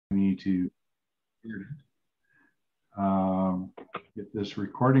me to get this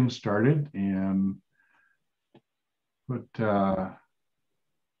recording started and put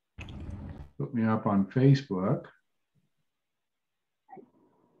me up on Facebook.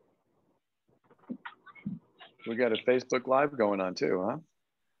 We got a Facebook Live going on too, huh?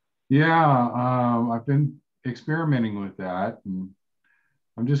 Yeah, I've been experimenting with that, and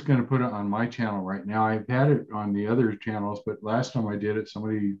I'm just going to put it on my channel right now. I've had it on the other channels, but last time I did it,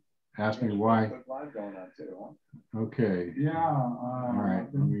 somebody asked me why. Facebook Live going on too, huh? Okay. Yeah. All right.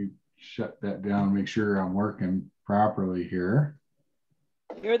 Let me shut that down and make sure I'm working properly here.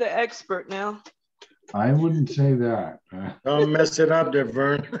 You're the expert now. I wouldn't say that. Don't mess it up there,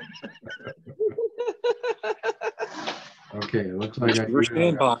 Vern. Okay, it looks like Mr.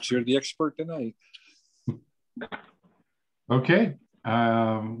 Sandbox, you're the expert tonight. Okay,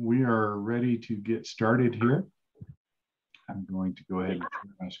 we are ready to get started here. I'm going to go ahead and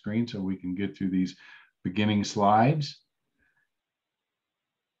share my screen so we can get through these beginning slides.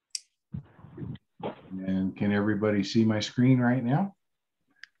 And can everybody see my screen right now?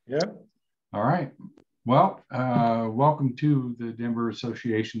 Yep. All right. Well, welcome to the Denver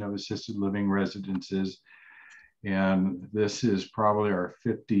Association of Assisted Living Residences. And this is probably our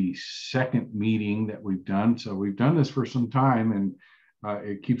 52nd meeting that we've done. So we've done this for some time, and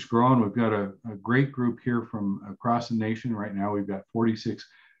it keeps growing. We've got a great group here from across the nation. Right now, we've got 46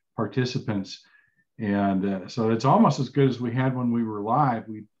 participants. And so it's almost as good as we had when we were live.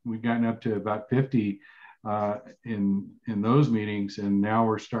 We've gotten up to about 50 in those meetings, and now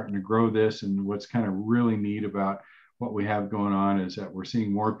we're starting to grow this. And what's kind of really neat about what we have going on is that we're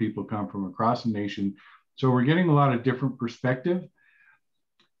seeing more people come from across the nation. So we're getting a lot of different perspective.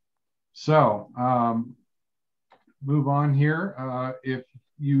 So move on here. If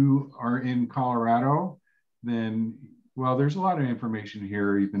you are in Colorado, then, well, there's a lot of information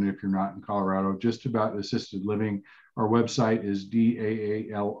here, even if you're not in Colorado, just about assisted living. Our website is DAALR.com.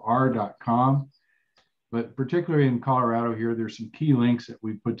 But particularly in Colorado here, there's some key links that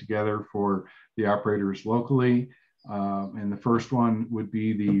we put together for the operators locally. And the first one would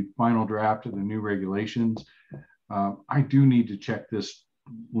be the final draft of the new regulations. I do need to check this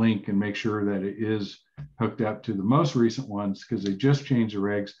link and make sure that it is hooked up to the most recent ones, because they just changed the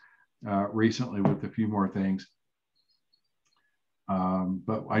regs recently with a few more things.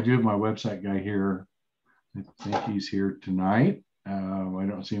 But I do have my website guy here. I think he's here tonight. I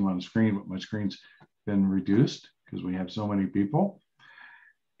don't see him on the screen, but my screen's been reduced because we have so many people.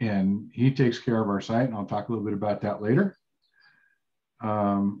 And he takes care of our site, and I'll talk a little bit about that later.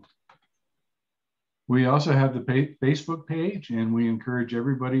 We also have the Facebook page, and we encourage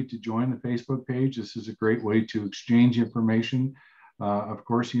everybody to join the Facebook page. This is a great way to exchange information. Of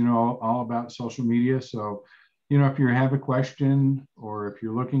course, you know all about social media. So, you know, if you have a question or if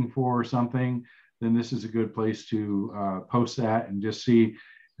you're looking for something, then this is a good place to post that and just see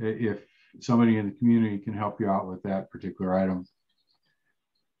if somebody in the community can help you out with that particular item.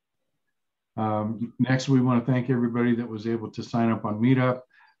 Next, we want to thank everybody that was able to sign up on Meetup.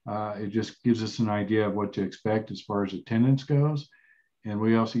 It just gives us an idea of what to expect as far as attendance goes. And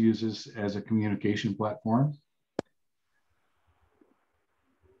we also use this as a communication platform.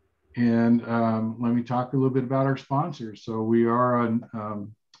 And let me talk a little bit about our sponsors. So we are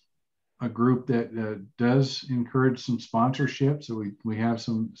a group that does encourage some sponsorship. So we have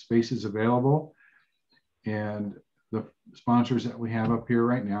some spaces available. And the sponsors that we have up here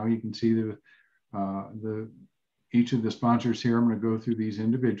right now, you can see each of the sponsors here. I'm going to go through these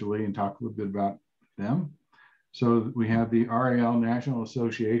individually and talk a little bit about them. So we have the RAL National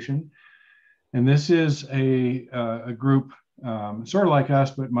Association, and this is a group sort of like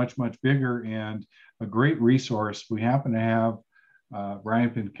us, but much, much bigger, and a great resource. We happen to have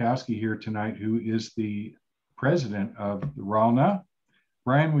Brian Pinkowski here tonight, who is the president of the RALNA.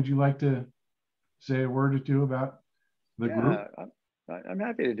 Brian, would you like to say a word or two about the group? I'm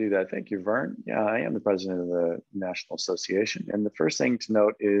happy to do that. Thank you, Vern. Yeah, I am the president of the National Association. And the first thing to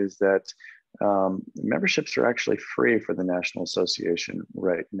note is that memberships are actually free for the National Association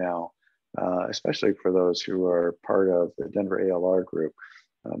right now, especially for those who are part of the Denver ALR group.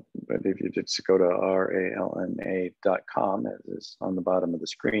 But if you just go to ralna.com, as is on the bottom of the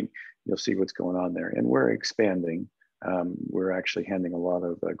screen, you'll see what's going on there. And we're expanding. We're actually handling a lot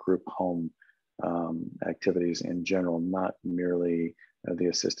of group home activities in general, not merely the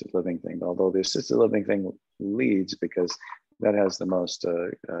assisted living thing, although the assisted living thing leads because that has the most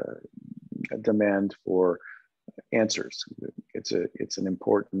demand for answers. It's an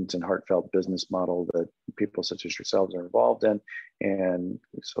important and heartfelt business model that people such as yourselves are involved in. And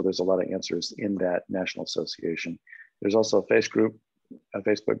so there's a lot of answers in that national association. There's also a a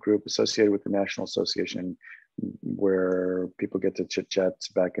Facebook group associated with the National Association where people get to chit chat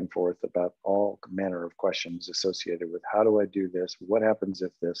back and forth about all manner of questions associated with how do I do this? What happens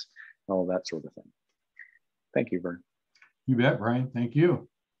if this? All that sort of thing. Thank you, Vern. You bet, Brian. Thank you.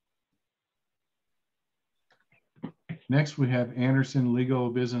 Next, we have Anderson Legal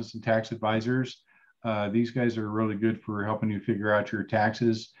Business and Tax Advisors. These guys are really good for helping you figure out your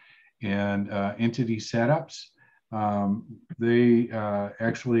taxes and entity setups. They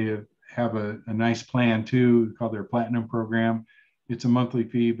actually have a nice plan too, called their Platinum program. It's a monthly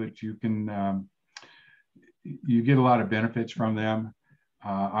fee, but you can you get a lot of benefits from them.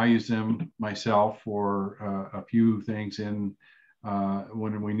 I use them myself for a few things in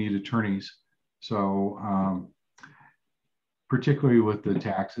when we need attorneys. So particularly with the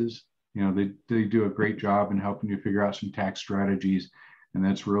taxes, you know, they do a great job in helping you figure out some tax strategies, and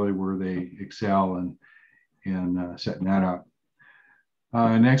that's really where they excel in setting that up.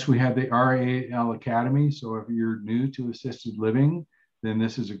 Next, we have the RAL Academy. So if you're new to assisted living, then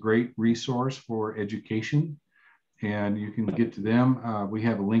this is a great resource for education, and you can get to them. We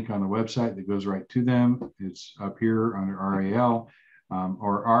have a link on the website that goes right to them. It's up here under RAL,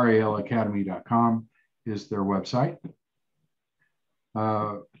 or ralacademy.com is their website.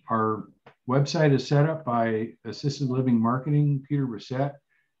 Our website is set up by Assisted Living Marketing, Peter Brissett.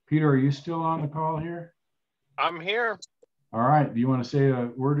 Peter, are you still on the call here? I'm here. All right. Do you want to say a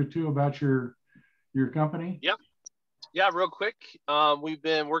word or two about your company? Yep. Yeah, real quick. We've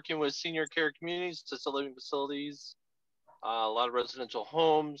been working with senior care communities, assisted living facilities, a lot of residential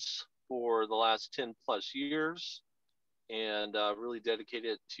homes for the last 10 plus years, and really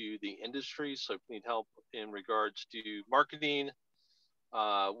dedicated to the industry. So if you need help in regards to marketing,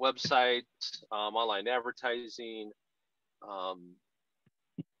 website, online advertising,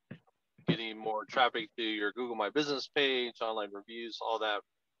 getting more traffic to your Google My Business page, online reviews, all that.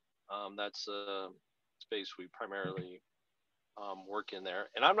 That's a space we primarily work in there.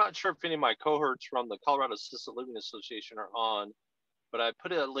 And I'm not sure if any of my cohorts from the Colorado Assisted Living Association are on, but I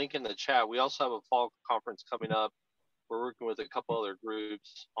put a link in the chat. We also have a fall conference coming up. We're working with a couple other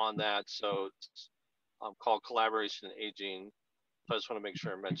groups on that. So it's called Collaboration and Aging. So I just want to make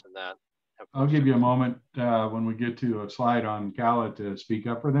sure I mention that. I'll give you a moment when we get to a slide on CALA to speak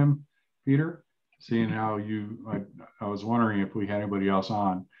up for them, Peter, seeing how I was wondering if we had anybody else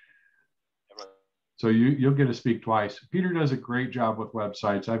on. So you'll get to speak twice. Peter does a great job with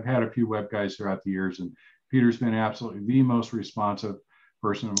websites. I've had a few web guys throughout the years, and Peter's been absolutely the most responsive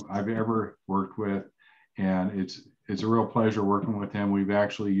person I've ever worked with. And it's a real pleasure working with him. We've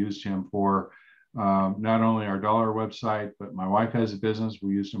actually used him for not only our dollar website, but my wife has a business.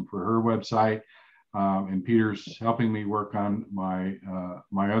 We used him for her website. And Peter's helping me work on my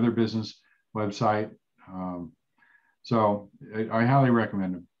my other business website. So I highly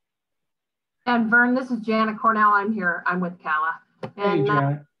recommend him. And Vern, this is Janet Cornell. I'm here. I'm with CALA. And hey,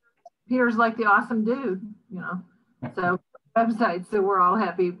 Janet. Peter's like the awesome dude, you know. So website. So we're all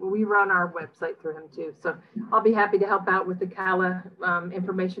happy. We run our website through him too. So I'll be happy to help out with the CALA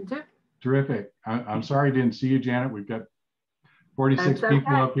information too. Terrific. I'm sorry I didn't see you, Janet. We've got 46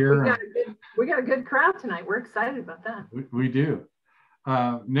 people up here. We got a good crowd tonight. We're excited about that. We do.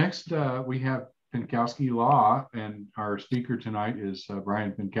 Next, we have Pinkowski Law, and our speaker tonight is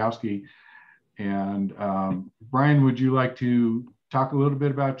Brian Pinkowski. And Brian, would you like to talk a little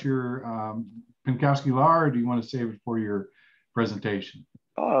bit about your Pinkowski Law, or do you want to save it for your presentation?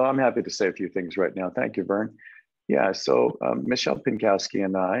 Oh, I'm happy to say a few things right now. Thank you, Vern. Yeah, so Michelle Pinkowski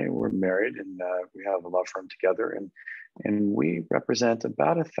and I, we're married, and we have a law firm together, and we represent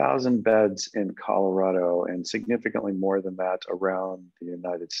about 1,000 beds in Colorado and significantly more than that around the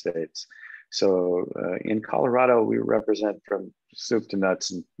United States. So in Colorado, we represent from soup to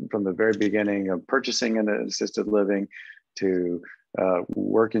nuts, and from the very beginning of purchasing an assisted living to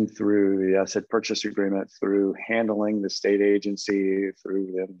working through the asset purchase agreement, through handling the state agency,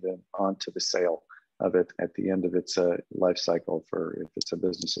 through then onto the sale of it at the end of its life cycle, for if it's a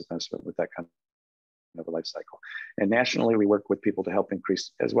business investment with that kind of a life cycle. And nationally, we work with people to help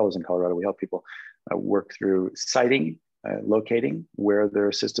increase, as well as in Colorado, we help people work through siting, locating where their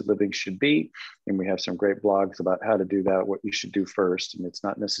assisted living should be. And we have some great blogs about how to do that, what you should do first. And it's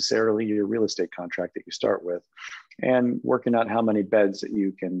not necessarily your real estate contract that you start with, and working out how many beds that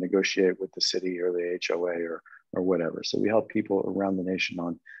you can negotiate with the city or the HOA or whatever. So we help people around the nation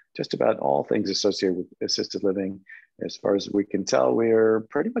on just about all things associated with assisted living. As far as we can tell, we're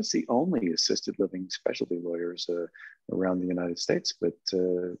pretty much the only assisted living specialty lawyers around the United States, but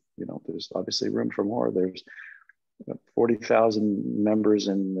you know, there's obviously room for more. There's 40,000 members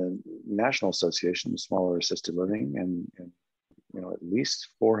in the National Association of Smaller Assisted Living, and at least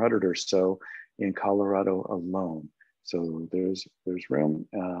 400 or so in Colorado alone. So there's room.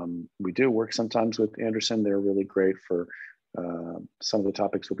 We do work sometimes with Anderson. They're really great for some of the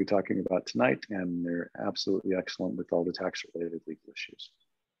topics we'll be talking about tonight, and they're absolutely excellent with all the tax-related legal issues.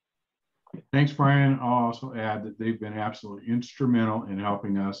 Thanks, Brian. I'll also add that they've been absolutely instrumental in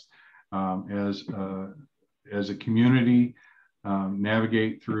helping us as a community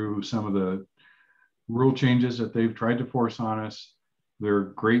navigate through some of the rule changes that they've tried to force on us. They're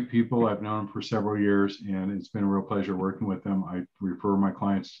great people. I've known them for several years, and it's been a real pleasure working with them. I refer my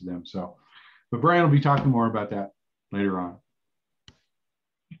clients to them. But Brian will be talking more about that later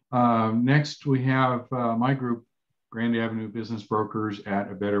on. Next, we have my group, Grand Avenue Business Brokers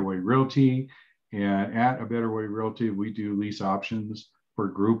at A Better Way Realty. And at A Better Way Realty, we do lease options for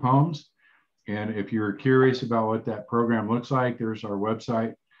group homes. And if you're curious about what that program looks like, there's our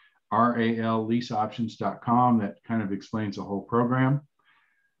website, ralleaseoptions.com, that kind of explains the whole program.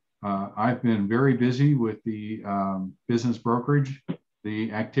 I've been very busy with the business brokerage,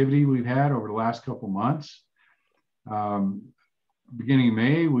 the activity we've had over the last couple months. Beginning of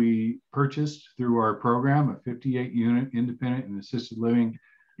May, we purchased through our program a 58-unit independent and assisted living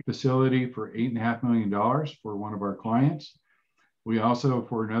facility for $8.5 million for one of our clients. We also,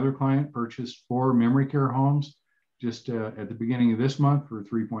 for another client, purchased 4 memory care homes just at the beginning of this month for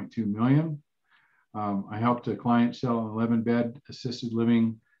 $3.2 million. I helped a client sell an 11-bed assisted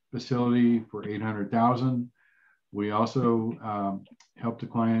living facility for $800,000. We also helped a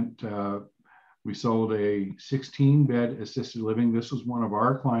client. We sold a 16-bed assisted living. This was one of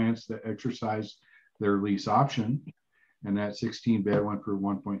our clients that exercised their lease option, and that 16-bed went for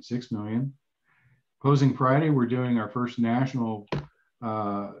 $1.6 million. Closing Friday, we're doing our first national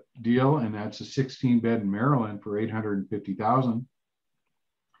deal, and that's a 16-bed in Maryland for $850,000.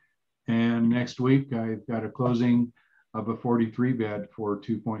 And next week, I've got a closing of a 43-bed for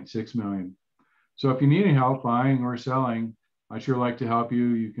 $2.6 million. So if you need any help buying or selling, I'd sure like to help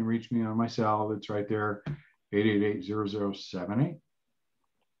you. You can reach me on my cell. That's right there, 888-0078.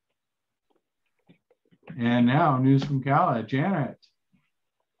 And now news from Cala. Janet.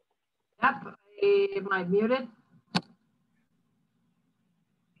 Yep. Am I muted?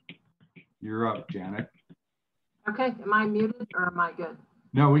 You're up, Janet. Okay. Am I muted or am I good?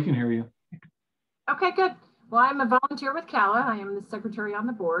 No, we can hear you. Okay, good. Well, I'm a volunteer with Cala. I am the secretary on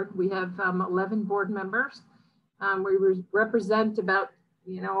the board. We have 11 board members. We represent about,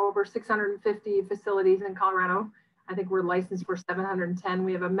 over 650 facilities in Colorado. I think we're licensed for 710.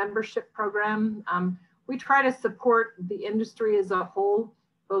 We have a membership program. We try to support the industry as a whole,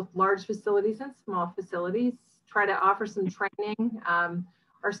 both large facilities and small facilities, try to offer some training.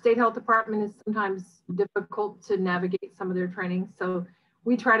 Our state health department is sometimes difficult to navigate some of their training. So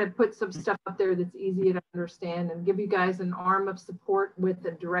we try to put some stuff up there that's easy to understand and give you guys an arm of support with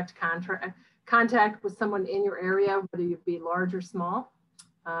a direct contact with someone in your area, whether you be large or small.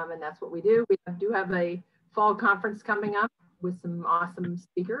 And that's what we do. We do have a fall conference coming up with some awesome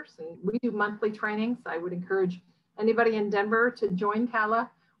speakers, and we do monthly trainings. I would encourage anybody in Denver to join Cala.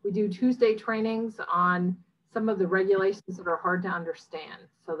 We do Tuesday trainings on some of the regulations that are hard to understand.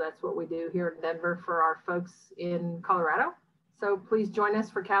 So that's what we do here in Denver for our folks in Colorado. So please join us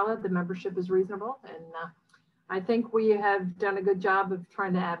for Cala. The membership is reasonable. And I think we have done a good job of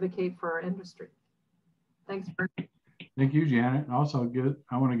trying to advocate for our industry. Thanks, Bernie. Thank you, Janet. And also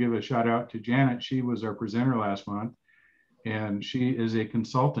I want to give a shout out to Janet. She was our presenter last month, and she is a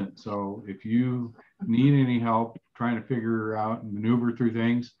consultant. So if you need any help trying to figure out and maneuver through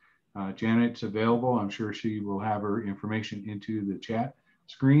things, Janet's available. I'm sure she will have her information into the chat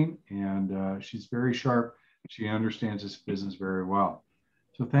screen, and she's very sharp. She understands this business very well.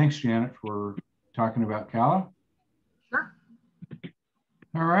 So thanks, Janet, for talking about Cala. Sure.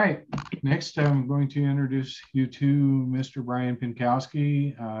 All right. Next, I'm going to introduce you to Mr. Brian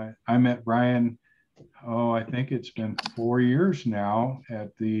Pinkowski. I met Brian, I think it's been 4 years now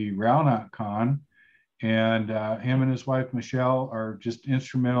at the RalNotCon. And him and his wife, Michelle, are just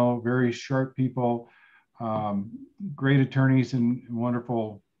instrumental, very sharp people, great attorneys and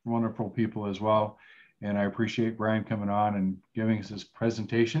wonderful, wonderful people as well. And I appreciate Brian coming on and giving us this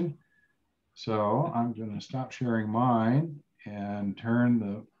presentation. So I'm going to stop sharing mine and turn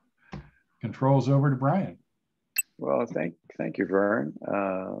the controls over to Brian. Well, thank you, Vern.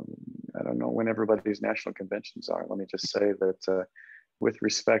 I don't know when everybody's national conventions are. Let me just say that with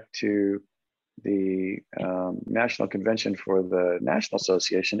respect to the national convention for the National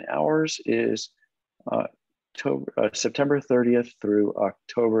Association, ours is September 30th through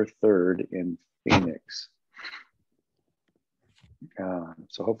October 3rd in Phoenix.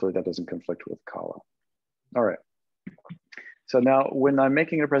 So hopefully that doesn't conflict with Cala. All right. So now when I'm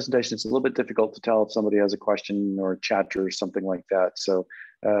making a presentation, it's a little bit difficult to tell if somebody has a question or chat or something like that. So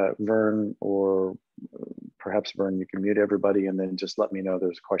Vern, or perhaps Vern, you can mute everybody and then just let me know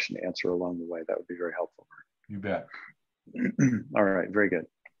there's a question to answer along the way. That would be very helpful. You bet. All right, very good.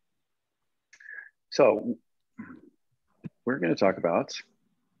 So we're going to talk about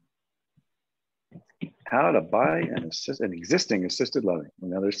how to buy an existing assisted living.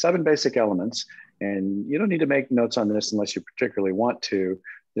 Now there's 7 basic elements, and you don't need to make notes on this unless you particularly want to.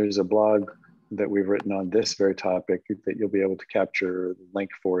 There's a blog that we've written on this very topic that you'll be able to capture the link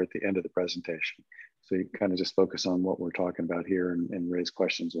for at the end of the presentation. So you kind of just focus on what we're talking about here and raise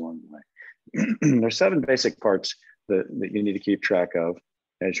questions along the way. There's 7 basic parts that you need to keep track of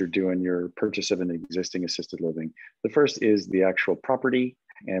as you're doing your purchase of an existing assisted living. The first is the actual property.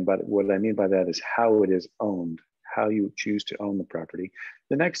 And but what I mean by that is how it is owned, how you choose to own the property.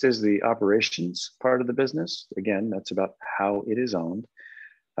 The next is the operations part of the business. Again, that's about how it is owned.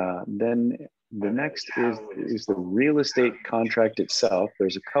 Then the next is the real estate contract itself.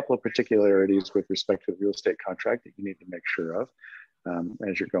 There's a couple of particularities with respect to the real estate contract that you need to make sure of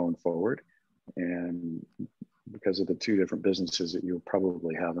as you're going forward. And because of the 2 different businesses that you'll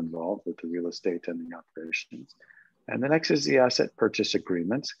probably have involved with the real estate and the operations. And the next is the asset purchase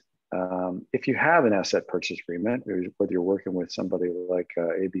agreement. If you have an asset purchase agreement, whether you're working with somebody like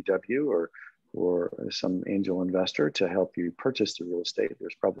ABW or some angel investor to help you purchase the real estate,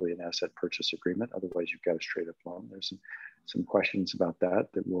 there's probably an asset purchase agreement. Otherwise, you've got a straight up loan. There's some questions about that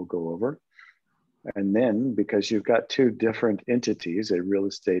we'll go over. And then because you've got 2 different entities, a real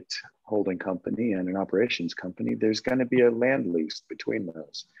estate holding company and an operations company, there's going to be a land lease between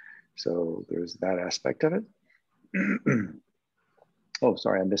those. So there's that aspect of it. Oh,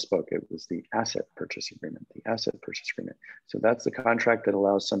 sorry, I misspoke. It was the asset purchase agreement, the asset purchase agreement. So that's the contract that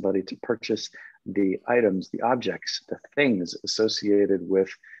allows somebody to purchase the items, the objects, the things associated with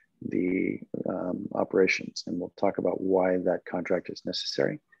the operations. And we'll talk about why that contract is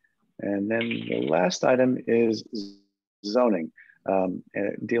necessary. And then the last item is zoning,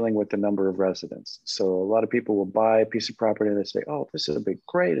 dealing with the number of residents. So a lot of people will buy a piece of property and they say, oh, this is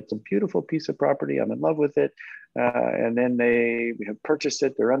great. It's a beautiful piece of property. I'm in love with it. And then they have purchased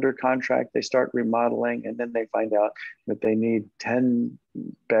it. They're under contract. They start remodeling. And then they find out that they need 10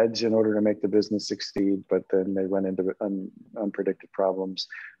 beds in order to make the business succeed. But then they run into unpredicted problems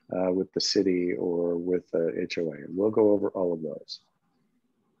with the city or with the HOA. We'll go over all of those.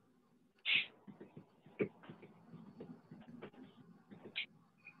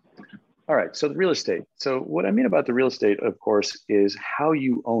 All right, so the real estate. So what I mean about the real estate, of course, is how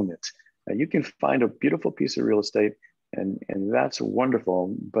you own it. Now, you can find a beautiful piece of real estate and that's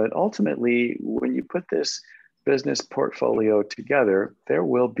wonderful. But ultimately, when you put this business portfolio together, there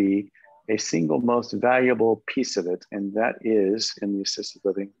will be a single most valuable piece of it. And that is, in the assisted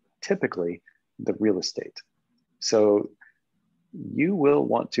living, typically the real estate. So you will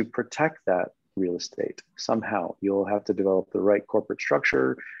want to protect that real estate somehow. You'll have to develop the right corporate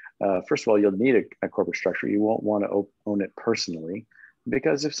structure. First of all, you'll need a corporate structure. You won't want to own it personally,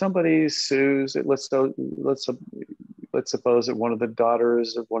 because if somebody sues, let's suppose that one of the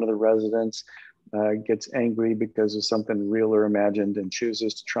daughters of one of the residents gets angry because of something real or imagined and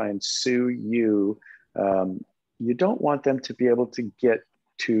chooses to try and sue you, you don't want them to be able to get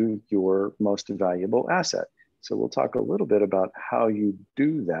to your most valuable asset. So we'll talk a little bit about how you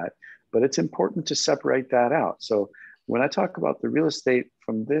do that, but it's important to separate that out. So when I talk about the real estate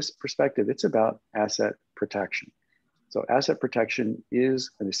from this perspective, it's about asset protection. So asset protection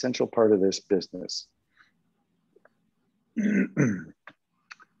is an essential part of this business. There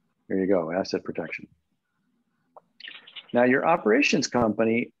you go, asset protection. Now your operations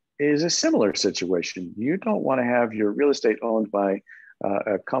company is a similar situation. You don't want to have your real estate owned by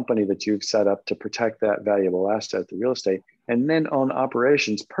a company that you've set up to protect that valuable asset, the real estate, and then own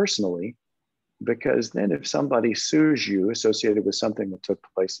operations personally. Because then if somebody sues you associated with something that took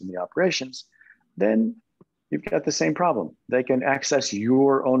place in the operations, then you've got the same problem. They can access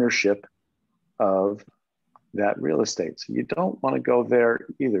your ownership of that real estate. So you don't want to go there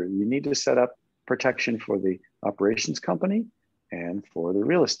either. You need to set up protection for the operations company and for the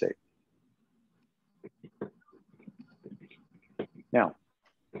real estate. Now,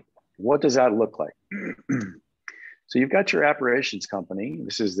 what does that look like? So you've got your operations company.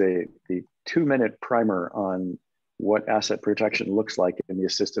 This is the 2-minute primer on what asset protection looks like in the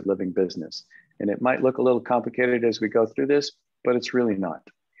assisted living business. And it might look a little complicated as we go through this, but it's really not.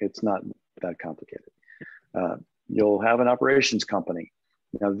 It's not that complicated. You'll have an operations company.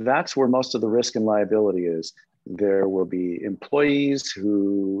 Now that's where most of the risk and liability is. There will be employees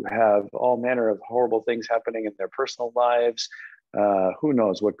who have all manner of horrible things happening in their personal lives. Who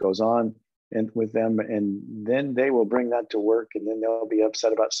knows what goes on with them, and then they will bring that to work, and then they'll be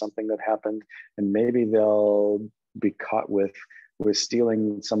upset about something that happened, and maybe they'll be caught with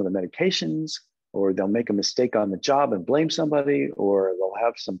stealing some of the medications, or they'll make a mistake on the job and blame somebody, or they'll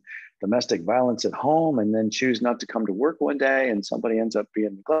have some domestic violence at home and then choose not to come to work one day and somebody ends up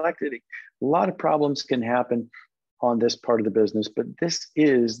being neglected. A lot of problems can happen on this part of the business, but this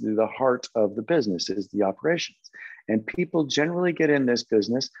is the heart of the business, is the operations. And people generally get in this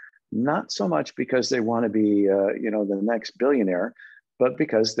business not so much because they want to be the next billionaire, but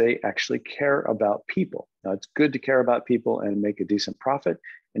because they actually care about people. Now, it's good to care about people and make a decent profit,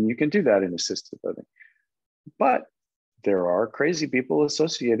 and you can do that in assisted living. But there are crazy people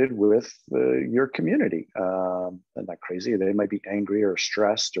associated with your community. Not crazy, they might be angry or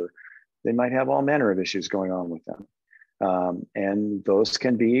stressed, or they might have all manner of issues going on with them. And those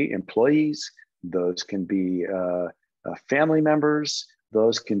can be employees, those can be family members,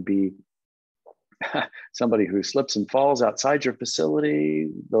 those can be somebody who slips and falls outside your facility,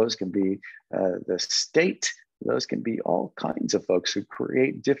 those can be the state, those can be all kinds of folks who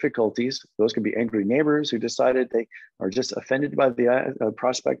create difficulties. Those can be angry neighbors who decided they are just offended by the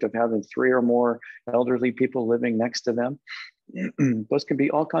prospect of having 3 or more elderly people living next to them. Those can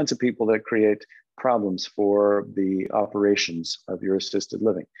be all kinds of people that create problems for the operations of your assisted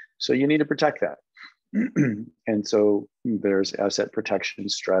living. So you need to protect that. And so there's asset protection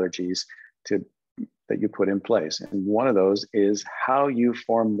strategies that you put in place. And one of those is how you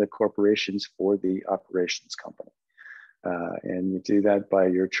form the corporations for the operations company. And you do that by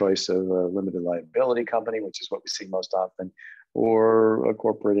your choice of a limited liability company, which is what we see most often, or a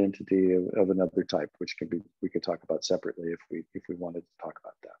corporate entity of another type, which we could talk about separately if we wanted to talk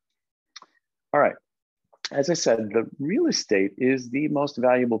about that. All right. As I said, the real estate is the most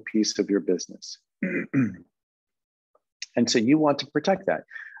valuable piece of your business. And so you want to protect that.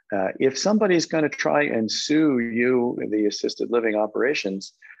 If somebody's going to try and sue you, the assisted living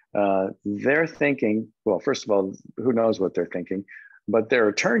operations, they're thinking, well, first of all, who knows what they're thinking, but their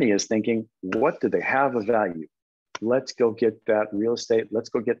attorney is thinking, what do they have of value? Let's go get that real estate. Let's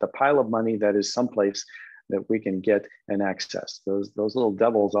go get the pile of money that is someplace that we can get and access. Those little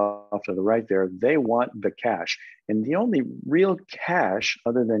devils off to the right there, they want the cash. And the only real cash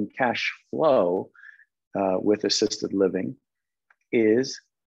other than cash flow with assisted living is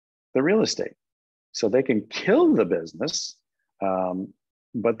the real estate. So they can kill the business,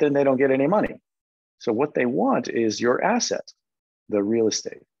 but then they don't get any money. So what they want is your asset, the real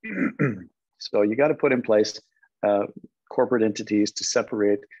estate. So you got to put in place corporate entities to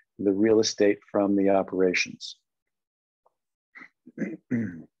separate the real estate from the operations.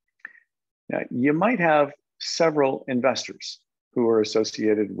 Now, you might have several investors who are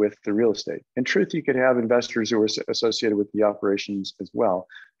associated with the real estate. In truth, you could have investors who are associated with the operations as well,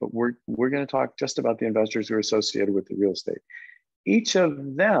 but we're going to talk just about the investors who are associated with the real estate. Each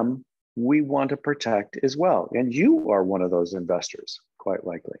of them we want to protect as well. And you are one of those investors, quite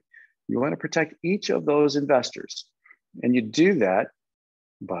likely. You want to protect each of those investors. And you do that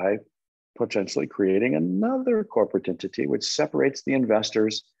by potentially creating another corporate entity which separates the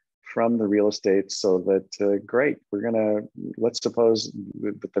investors from the real estate, so that great, let's suppose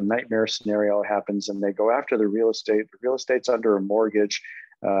that the nightmare scenario happens and they go after the real estate. The real estate's under a mortgage,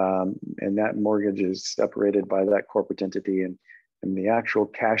 and that mortgage is separated by that corporate entity, and the actual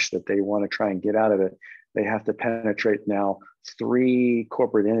cash that they want to try and get out of it, they have to penetrate now 3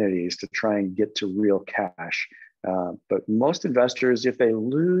 corporate entities to try and get to real cash. But most investors, if they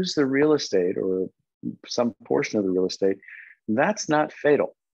lose the real estate or some portion of the real estate, that's not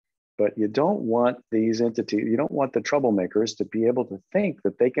fatal. But you don't want these entities, you don't want the troublemakers to be able to think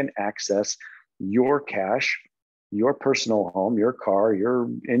that they can access your cash, your personal home, your car, your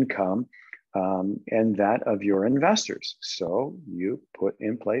income, and that of your investors. So you put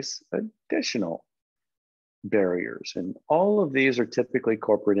in place additional barriers. And all of these are typically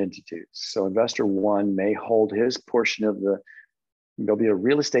corporate entities. So investor 1 may hold his portion of there'll be a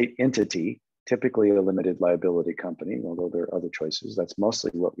real estate entity, typically a limited liability company, although there are other choices. That's mostly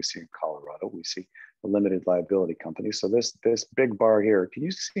what we see in Colorado. We see a limited liability company. So this big bar here, can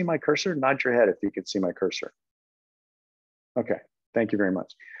you see my cursor? Nod your head if you can see my cursor. Okay, thank you very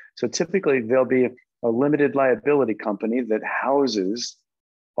much. So typically there'll be a limited liability company that houses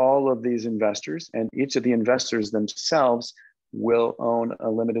all of these investors, and each of the investors themselves will own a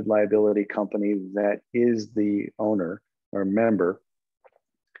limited liability company that is the owner or member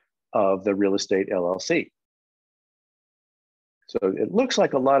of the real estate LLC. So it looks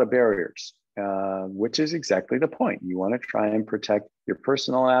like a lot of barriers, which is exactly the point. You want to try and protect your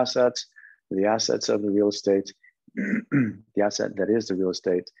personal assets, the assets of the real estate, the asset that is the real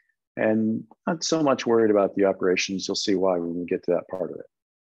estate, and not so much worried about the operations. You'll see why when we get to that part of it.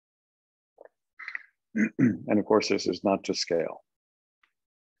 And of course, this is not to scale.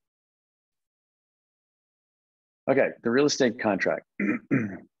 Okay, the real estate contract.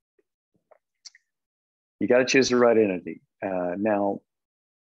 You got to choose the right entity. Now,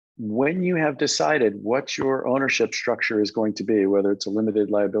 when you have decided what your ownership structure is going to be, whether it's a limited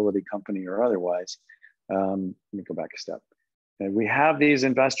liability company or otherwise, let me go back a step. And we have these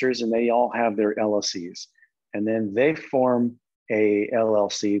investors and they all have their LLCs. And then they form a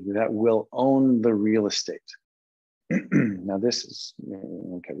LLC that will own the real estate. Now this is,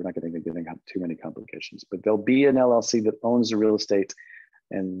 okay, we're not going to get into too many complications, but there'll be an LLC that owns the real estate.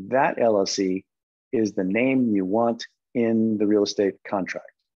 And that LLC is the name you want in the real estate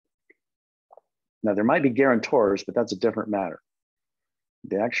contract. Now there might be guarantors, but that's a different matter.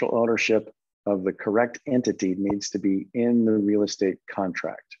 The actual ownership of the correct entity needs to be in the real estate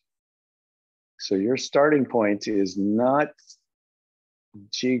contract. So your starting point is not,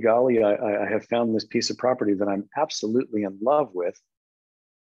 gee golly, I have found this piece of property that I'm absolutely in love with.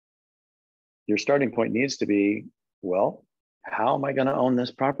 Your starting point needs to be, well, how am I going to own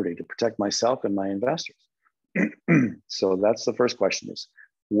this property to protect myself and my investors? So that's the first question is,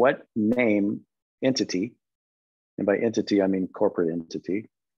 what name entity, and by entity, I mean corporate entity,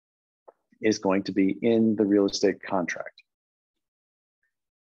 is going to be in the real estate contract?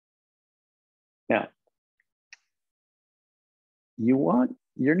 Now,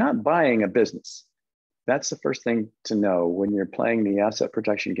 you're not buying a business. That's the first thing to know when you're playing the asset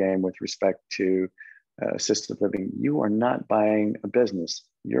protection game with respect to assisted living. You are not buying a business.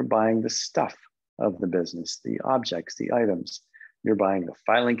 You're buying the stuff of the business, the objects, the items. You're buying the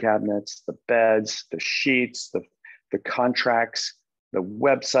filing cabinets, the beds, the sheets, the contracts, the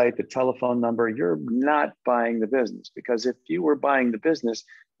website, the telephone number. You're not buying the business, because if you were buying the business,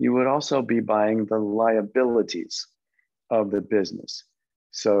 you would also be buying the liabilities of the business.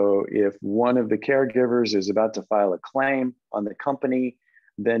 So if one of the caregivers is about to file a claim on the company,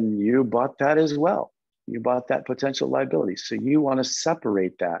 then you bought that as well. You bought that potential liability. So you want to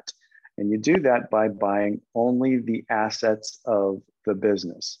separate that. And you do that by buying only the assets of the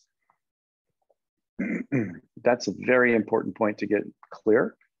business. That's a very important point to get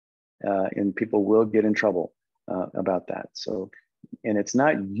clear, and people will get in trouble about that. So, and it's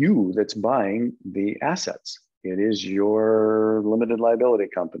not you that's buying the assets. It is your limited liability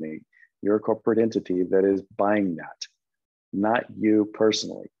company, your corporate entity that is buying that, not you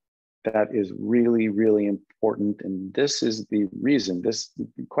personally. That is really, really important. And this is the reason, the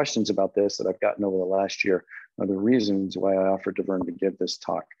questions about this that I've gotten over the last year are the reasons why I offered to Vern to give this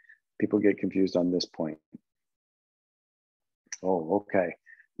talk. People get confused on this point. Oh, okay.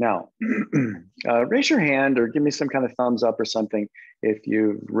 Now, raise your hand or give me some kind of thumbs up or something if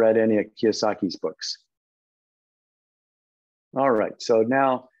you've read any of Kiyosaki's books. All right, so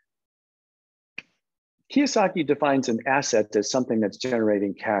now, Kiyosaki defines an asset as something that's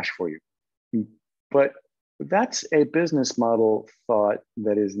generating cash for you. But that's a business model thought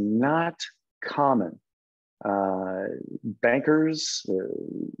that is not common. Bankers,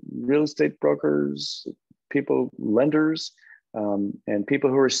 real estate brokers, lenders, and people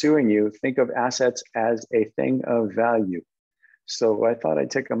who are suing you think of assets as a thing of value. So I thought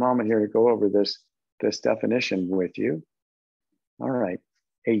I'd take a moment here to go over this definition with you. All right,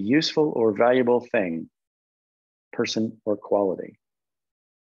 a useful or valuable thing, person or quality.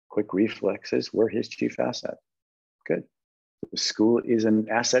 Quick reflexes were his chief asset. Good. The school is an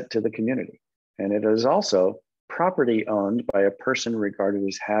asset to the community. And it is also property owned by a person regarded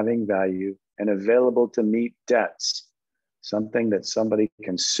as having value and available to meet debts, something that somebody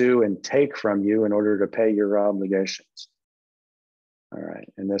can sue and take from you in order to pay your obligations. All right,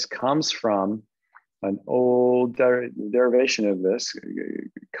 and this comes from an old derivation of this.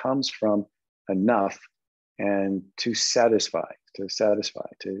 It comes from enough and to satisfy,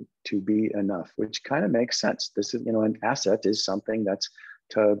 to be enough, which kind of makes sense. This is, an asset is something that's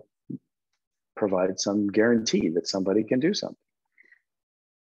to provide some guarantee that somebody can do something.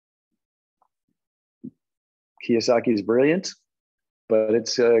 Kiyosaki is brilliant, but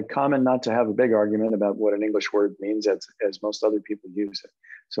it's common not to have a big argument about what an English word means as most other people use it.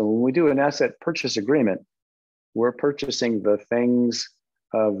 So when we do an asset purchase agreement, we're purchasing the things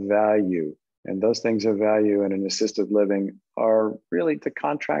of value. And those things of value in an assisted living are really the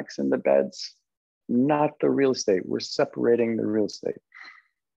contracts and the beds, not the real estate. We're separating the real estate.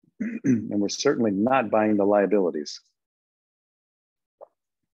 And we're certainly not buying the liabilities.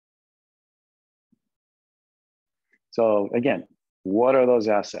 So again, what are those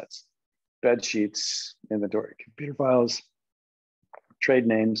assets? Bed sheets, inventory, computer files, trade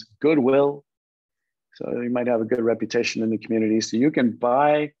names, goodwill. So you might have a good reputation in the community. So you can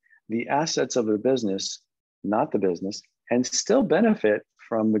buy the assets of the business, not the business, and still benefit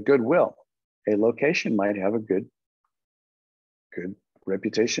from the goodwill. A location might have a good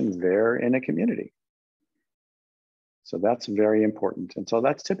reputation there in a community. So that's very important. And so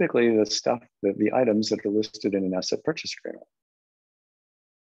that's typically the stuff, the items that are listed in an asset purchase agreement.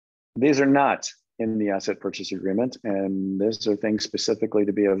 These are not in the asset purchase agreement, and these are things specifically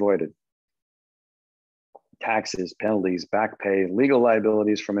to be avoided. Taxes, penalties, back pay, legal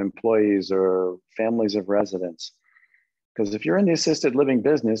liabilities from employees or families of residents. Because if you're in the assisted living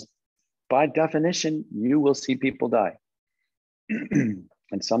business, by definition, you will see people die. And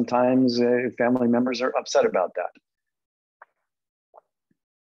sometimes family members are upset about that.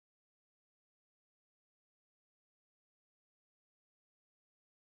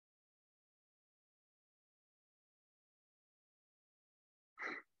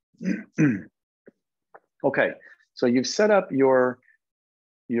 Okay, so you've set up your,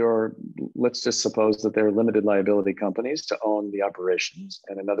 let's just suppose that they're limited liability companies to own the operations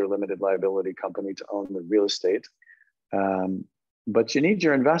and another limited liability company to own the real estate. But you need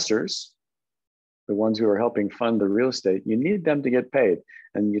your investors, the ones who are helping fund the real estate, you need them to get paid.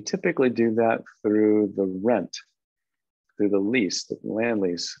 And you typically do that through the rent, through the lease, the land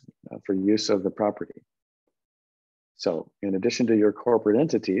lease for use of the property. So in addition to your corporate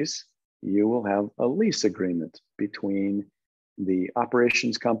entities, you will have a lease agreement between the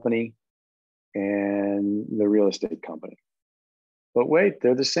operations company and the real estate company. But wait,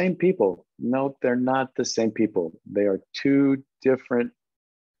 they're the same people. No, they're not the same people. They are two different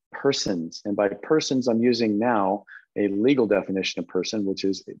persons. And by persons, I'm using now a legal definition of person, which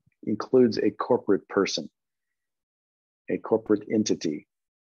includes a corporate person, a corporate entity.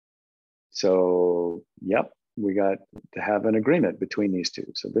 So, yep, we got to have an agreement between these two.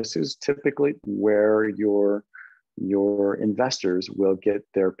 So this is typically where your investors will get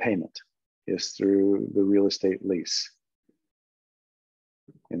their payment, is through the real estate lease.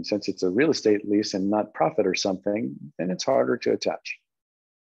 And since it's a real estate lease and not profit or something, then it's harder to attach.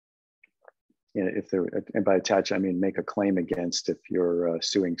 If they're, and by attach, I mean make a claim against if you're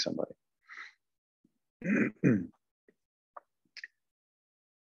suing somebody.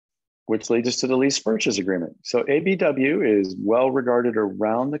 Which leads us to the lease purchase agreement. So ABW is well regarded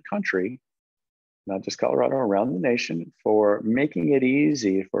around the country, not just Colorado, around the nation, for making it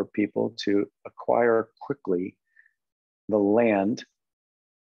easy for people to acquire quickly the land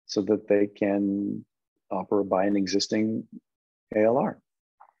so that they can buy an existing ALR.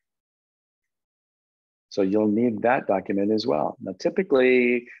 So you'll need that document as well. Now,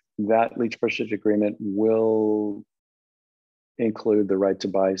 typically that lease purchase agreement will include the right to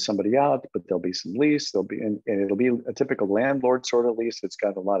buy somebody out, but there'll be some lease, and it'll be a typical landlord sort of lease. It's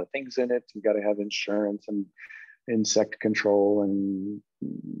got a lot of things in it. You got to have insurance and insect control and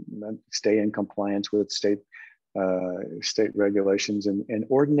stay in compliance with state regulations and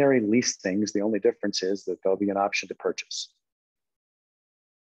ordinary lease things. The only difference is that there'll be an option to purchase,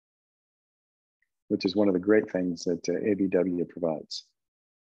 which is one of the great things that ABW provides.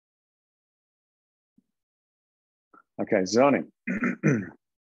 Okay, zoning.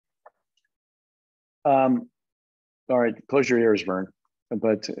 All right, close your ears, Vern.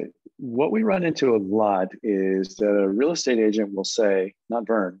 But what we run into a lot is that a real estate agent will say, not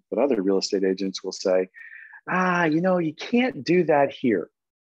Vern, but other real estate agents will say, you can't do that here.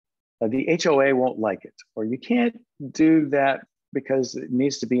 The HOA won't like it, or you can't do that because it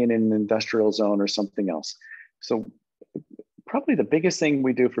needs to be in an industrial zone or something else. So probably the biggest thing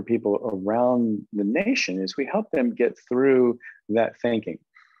we do for people around the nation is we help them get through that thinking.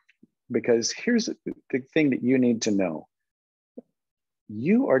 Because here's the thing that you need to know.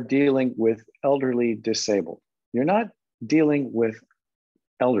 You are dealing with elderly disabled. You're not dealing with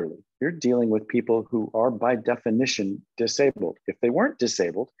elderly. You're dealing with people who are by definition disabled. If they weren't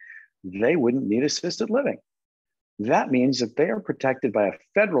disabled, they wouldn't need assisted living. That means that they are protected by a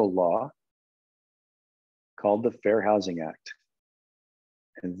federal law called the Fair Housing Act.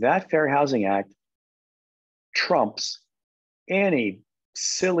 And that Fair Housing Act trumps any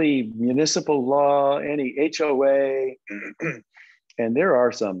silly municipal law, any HOA, and there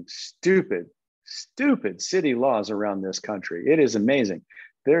are some stupid city laws around this country. It is amazing.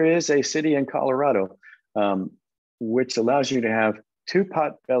 There is a city in Colorado which allows you to have 2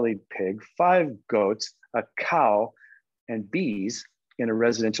 pot-bellied pigs, 5 goats, a cow, and bees in a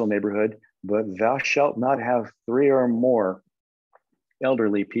residential neighborhood, but thou shalt not have 3 or more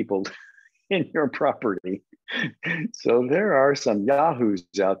elderly people in your property. So there are some yahoos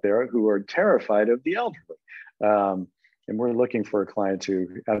out there who are terrified of the elderly. And we're looking for a client who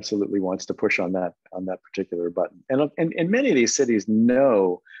absolutely wants to push on that particular button. And many of these cities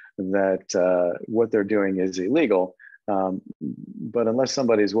know that what they're doing is illegal, but unless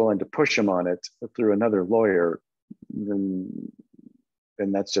somebody is willing to push them on it through another lawyer, then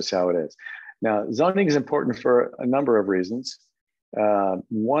that's just how it is. Now, zoning is important for a number of reasons,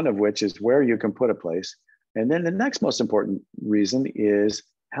 one of which is where you can put a place. And then the next most important reason is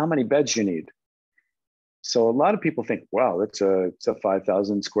how many beds you need. So a lot of people think, wow, it's a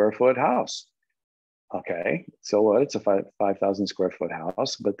 5,000 square foot house. Okay, so what? It's a 5,000 square foot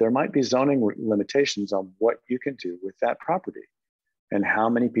house, but there might be zoning limitations on what you can do with that property and how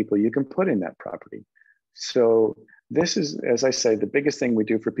many people you can put in that property. So this is, as I say, the biggest thing we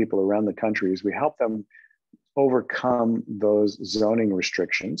do for people around the country is we help them overcome those zoning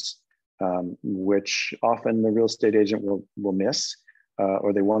restrictions, which often the real estate agent will miss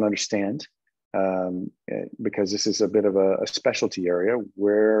or they won't understand. Because this is a bit of a specialty area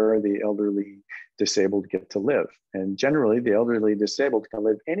where the elderly disabled get to live. And generally the elderly disabled can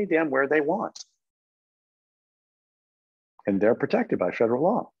live any damn where they want. And they're protected by federal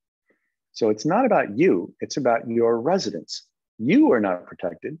law. So it's not about you, it's about your residents. You are not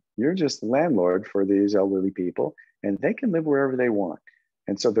protected. You're just the landlord for these elderly people and they can live wherever they want.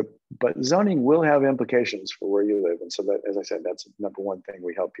 And so but zoning will have implications for where you live. And so that, as I said, that's number one thing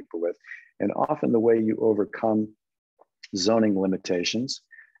we help people with. And often the way you overcome zoning limitations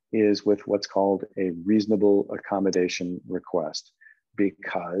is with what's called a reasonable accommodation request,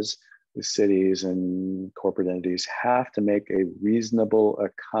 because the cities and corporate entities have to make a reasonable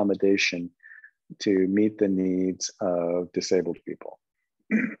accommodation to meet the needs of disabled people.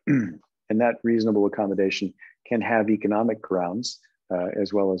 And that reasonable accommodation can have economic grounds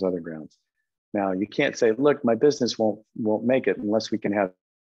as well as other grounds. Now, you can't say, look, my business won't make it unless we can have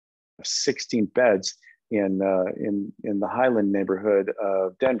 16 beds in the Highland neighborhood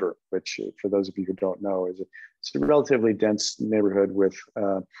of Denver, which, for those of you who don't know, it's a relatively dense neighborhood with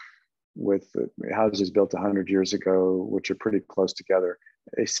houses built 100 years ago, which are pretty close together.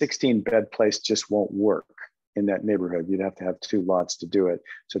 A 16-bed place just won't work in that neighborhood. You'd have to have 2 lots to do it.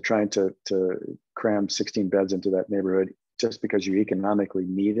 So trying to cram 16 beds into that neighborhood just because you economically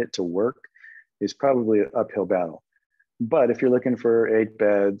need it to work is probably an uphill battle. But if you're looking for 8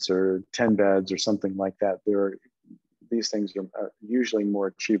 beds or 10 beds or something like that, these things are usually more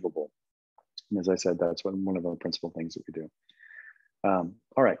achievable. And as I said, that's one of the principal things that we do.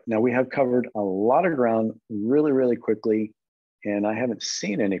 All right, now we have covered a lot of ground really, really quickly, and I haven't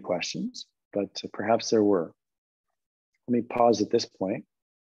seen any questions, but perhaps there were. Let me pause at this point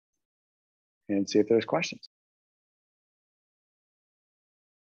and see if there's questions.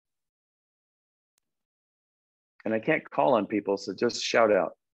 And I can't call on people, so just shout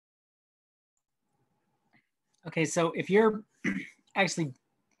out. Okay, so if you're actually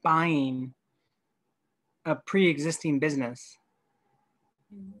buying a pre-existing business,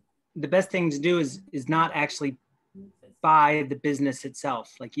 the best thing to do is not actually buy the business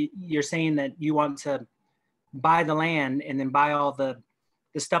itself. Like you're saying that you want to buy the land and then buy all the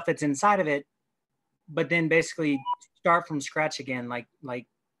stuff that's inside of it, but then basically start from scratch again, like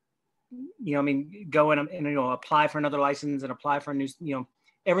you know, I mean, go and you know, apply for another license and apply for a new, you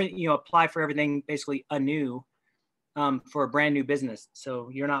know, apply for everything basically anew for a brand new business. So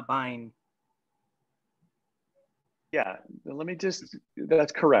you're not buying. Yeah, let me just,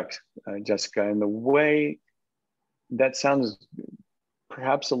 that's correct, Jessica. And the way that sounds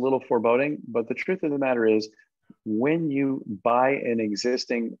perhaps a little foreboding, but the truth of the matter is when you buy an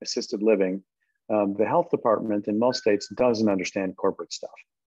existing assisted living, the health department in most states doesn't understand corporate stuff.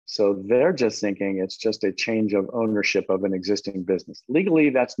 So they're just thinking it's just a change of ownership of an existing business. Legally,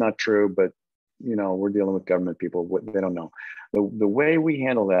 that's not true, but you know, we're dealing with government people, they don't know. The way we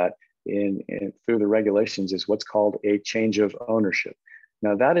handle that through the regulations is what's called a change of ownership.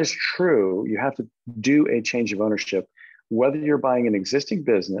 Now that is true, you have to do a change of ownership, whether you're buying an existing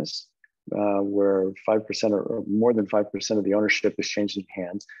business where 5% or more than 5% of the ownership is changing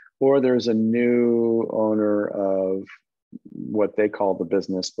hands, or there's a new owner of what they call the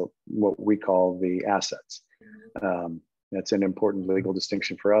business, but what we call the assets. That's an important legal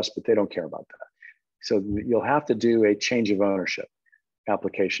distinction for us, but they don't care about that. So you'll have to do a change of ownership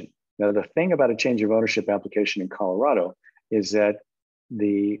application. Now, the thing about a change of ownership application in Colorado is that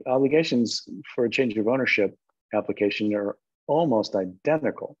the obligations for a change of ownership application are almost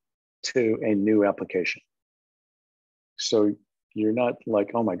identical to a new application. So you're not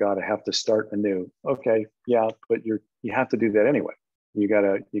like, oh my God, I have to start anew. Okay, yeah, but you have to do that anyway. You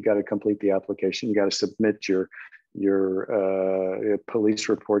gotta complete the application. You gotta submit your police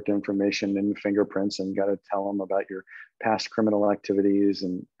report information and fingerprints, and got to tell them about your past criminal activities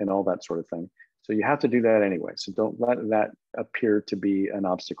and all that sort of thing. So you have to do that anyway. So don't let that appear to be an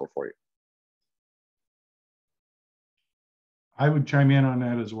obstacle for you. I would chime in on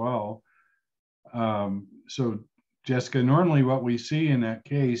that as well. So Jessica, normally what we see in that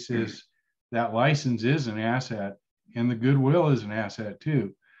case is that license is an asset and the goodwill is an asset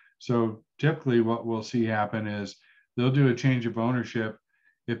too. So typically what we'll see happen is they'll do a change of ownership.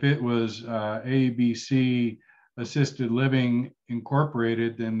 If it was ABC Assisted Living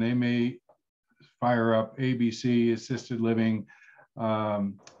Incorporated, then they may fire up ABC Assisted Living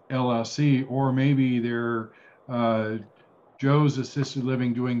LLC, or maybe they're Joe's Assisted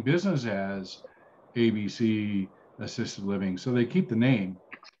Living doing business as ABC Assisted Living. So they keep the name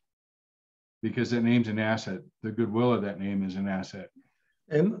because that name's an asset. The goodwill of that name is an asset.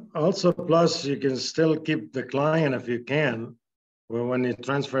 And also, plus, you can still keep the client if you can. Well, when you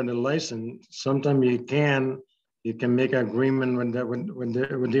transfer the license, sometimes you can make an agreement with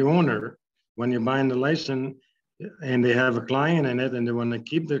the owner when you're buying the license, and they have a client in it, and they want to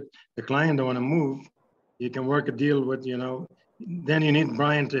keep the client, don't want to move. You can work a deal with, then you need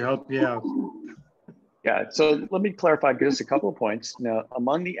Brian to help you out. Yeah, so let me clarify just a couple of points. Now,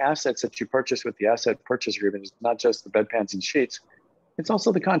 among the assets that you purchase with the asset purchase agreement is not just the bedpans and sheets, it's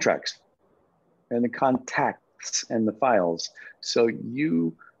also the contracts and the contacts and the files. So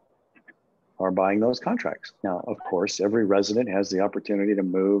you are buying those contracts. Now, of course, every resident has the opportunity to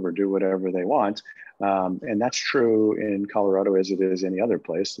move or do whatever they want. And that's true in Colorado as it is any other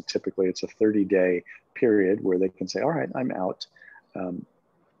place. So typically it's a 30-day period where they can say, all right, I'm out.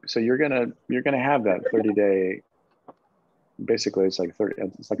 So you're gonna have that 30-day, basically it's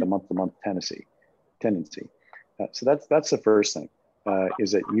like a month-to-month tendency. So that's the first thing,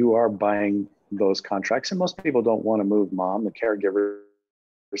 is that you are buying those contracts. And most people don't want to move mom. The caregivers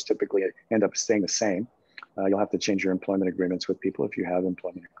typically end up staying the same. You'll have to change your employment agreements with people if you have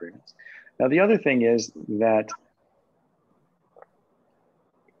employment agreements. Now, the other thing is that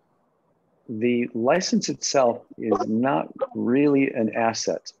the license itself is not really an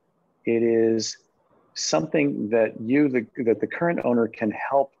asset. It is something that that the current owner can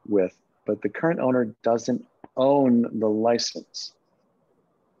help with, but the current owner doesn't own the license.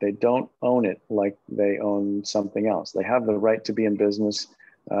 They don't own it like they own something else. They have the right to be in business,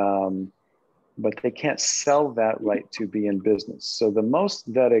 but they can't sell that right to be in business. So the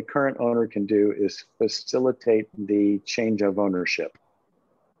most that a current owner can do is facilitate the change of ownership.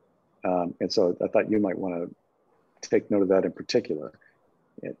 And so I thought you might want to take note of that in particular,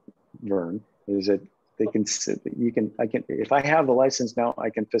 Vern, is that if I have the license now, I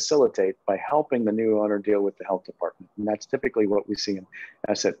can facilitate by helping the new owner deal with the health department. And that's typically what we see in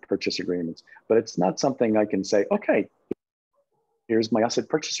asset purchase agreements. But it's not something I can say, okay, here's my asset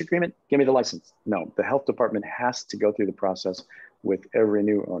purchase agreement, give me the license. No, the health department has to go through the process with every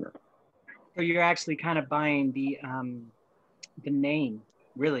new owner. So you're actually kind of buying the name,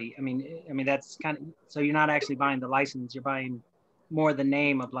 really. I mean that's kind of, so you're not actually buying the license, you're buying more the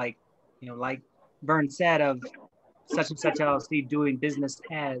name of, like, like Vern said, of such and such LLC doing business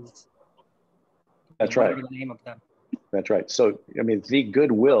as. That's right. The name of them. That's right. So, I mean, the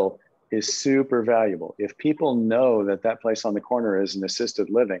goodwill is super valuable. If people know that that place on the corner is an assisted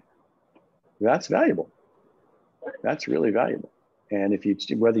living, that's valuable. That's really valuable. And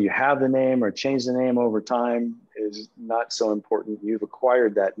whether you have the name or change the name over time is not so important. You've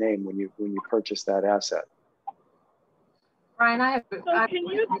acquired that name when you purchase that asset. Brian, I have this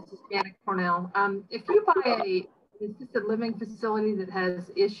is Janet Cornell. If you buy an assisted living facility that has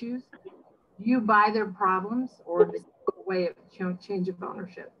issues, do you buy their problems, or does it go away at change of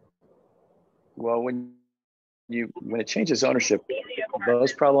ownership? Well, when it changes ownership,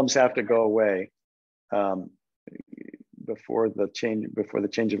 those problems have to go away before the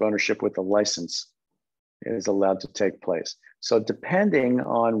change of ownership with the license is allowed to take place. So depending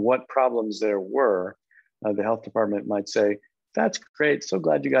on what problems there were, the health department might say, that's great, so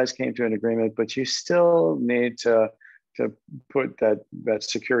glad you guys came to an agreement, but you still need to put that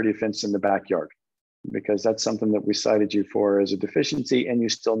security fence in the backyard, because that's something that we cited you for as a deficiency, and you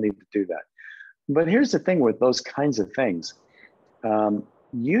still need to do that. But here's the thing with those kinds of things.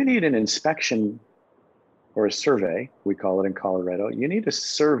 You need an inspection or a survey, we call it in Colorado. You need a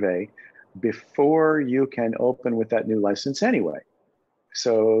survey before you can open with that new license anyway.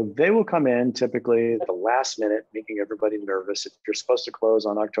 So they will come in typically at the last minute, making everybody nervous. If you're supposed to close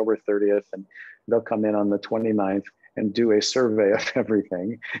on October 30th, and they'll come in on the 29th, and do a survey of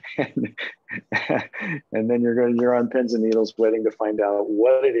everything. And then you're on pins and needles waiting to find out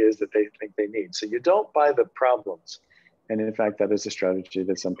what it is that they think they need. So you don't buy the problems. And in fact, that is a strategy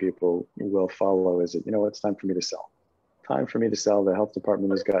that some people will follow, is that, you know, it's time for me to sell. Time for me to sell. The health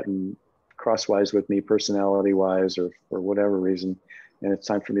department has gotten crosswise with me personality-wise or for whatever reason, and it's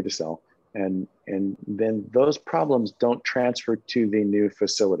time for me to sell. And then those problems don't transfer to the new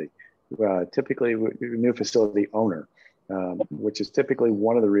facility. Typically, new facility owner, which is typically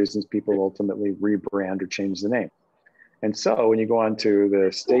one of the reasons people ultimately rebrand or change the name. And so when you go on to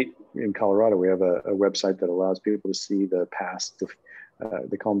the state in Colorado, we have a website that allows people to see the past,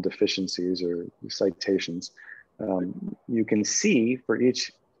 they call them deficiencies or citations. You can see for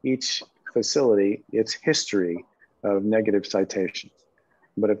each facility its history of negative citations.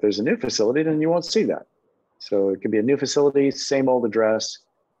 But if there's a new facility, then you won't see that. So it could be a new facility, same old address,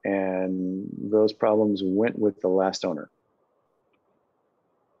 and those problems went with the last owner.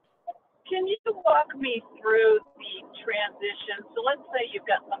 Can you walk me through the transition? So let's say you've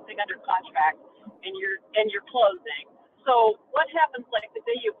got something under contract and you're closing. So what happens, like the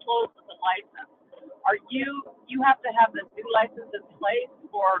day you close with the license? Are you have to have the new license in place,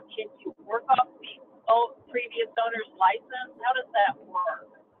 or can you work off the previous owner's license? How does that work?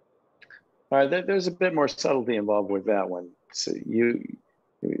 All right, there's a bit more subtlety involved with that one. So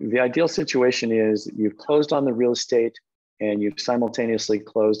the ideal situation is you've closed on the real estate and you've simultaneously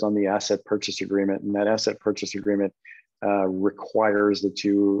closed on the asset purchase agreement, and that asset purchase agreement requires that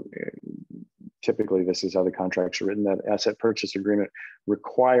you, typically this is how the contracts are written, that asset purchase agreement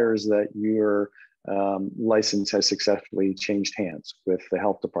requires that your license has successfully changed hands with the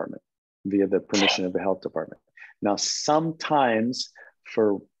health department via the permission of the health department. Now, sometimes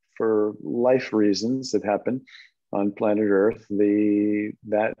for life reasons that happen on planet Earth,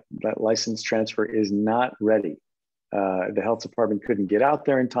 that license transfer is not ready. The health department couldn't get out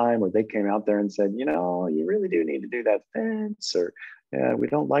there in time, or they came out there and said, you know, you really do need to do that fence, or we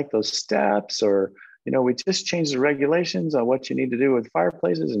don't like those steps, or, you know, we just changed the regulations on what you need to do with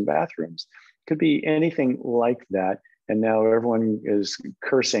fireplaces and bathrooms. Could be anything like that. And now everyone is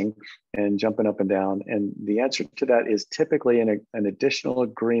cursing and jumping up and down. And the answer to that is typically an additional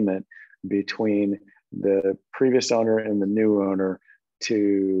agreement between the previous owner and the new owner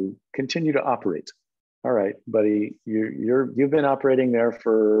to continue to operate. All right, buddy, you've been operating there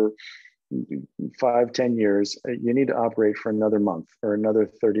for 5-10 years. You need to operate for another month or another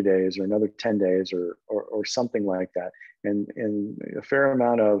 30 days or another 10 days or something like that. And a fair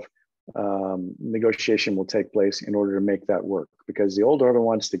amount of negotiation will take place in order to make that work, because the old owner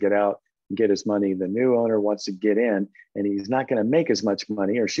wants to get out and get his money. The new owner wants to get in, and he's not going to make as much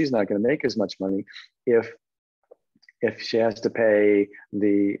money, or she's not going to make as much money if she has to pay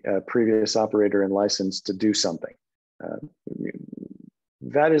the previous operator and license to do something.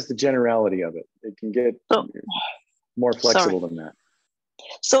 That is the generality of it. It can get more flexible than that.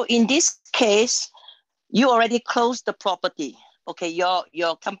 So in this case, you already closed the property. Okay,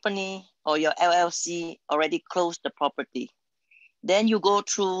 your company or your LLC already closed the property. Then you go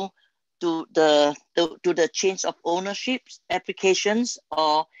through to the change of ownership applications,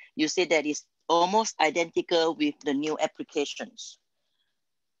 or you say that is almost identical with the new applications.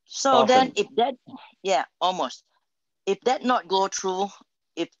 So often. Then if that, yeah, almost. If that not go through,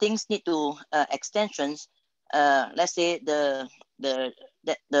 if things need to extensions, let's say the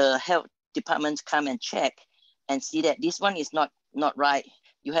health departments come and check and see that this one is not right.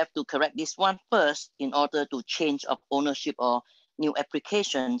 You have to correct this one first in order to change of ownership or new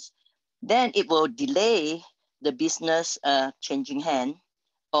applications. Then it will delay the business changing hand,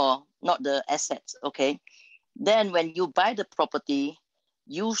 or not the assets, okay? Then when you buy the property,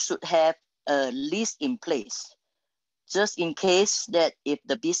 you should have a lease in place, just in case that if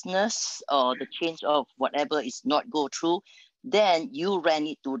the business or the change of whatever is not go through, then you rent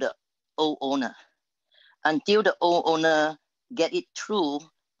it to the old owner until the old owner get it through,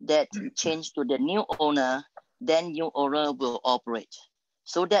 that change to the new owner, then new owner will operate.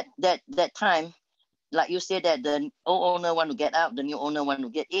 So that time, like you said, that the old owner want to get out, the new owner want to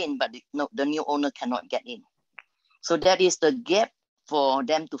get in, but the new owner cannot get in. So that is the gap for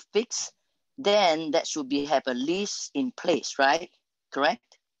them to fix. Then that should have a lease in place, right? Correct?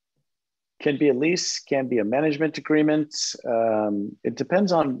 Can be a lease, can be a management agreement. It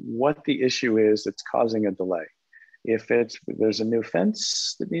depends on what the issue is that's causing a delay. If there's a new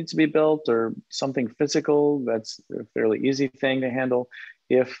fence that needs to be built or something physical, that's a fairly easy thing to handle.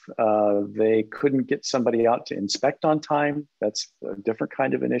 If they couldn't get somebody out to inspect on time, that's a different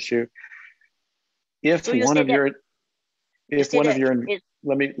kind of an issue. If so one of your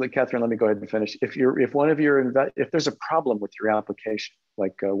Catherine, let me go ahead and finish. If there's a problem with your application,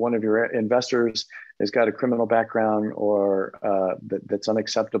 like one of your investors has got a criminal background or that's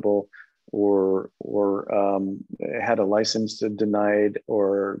unacceptable, or had a license denied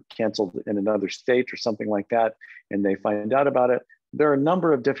or canceled in another state or something like that, and they find out about it, there are a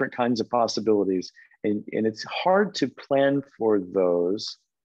number of different kinds of possibilities, and it's hard to plan for those,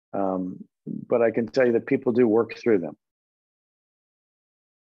 but I can tell you that people do work through them.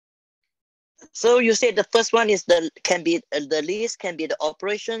 So you said the first one is the lease can be the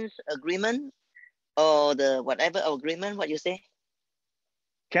operations agreement or the whatever agreement. What you say?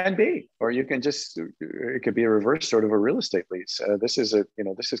 Can be, or you can just, it could be a reverse sort of a real estate lease. This is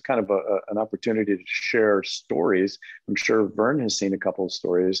kind of an opportunity to share stories. I'm sure Vern has seen a couple of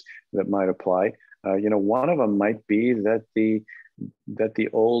stories that might apply. One of them might be that the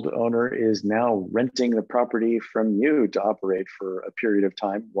old owner is now renting the property from you to operate for a period of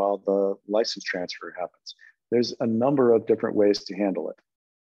time while the license transfer happens. There's a number of different ways to handle it.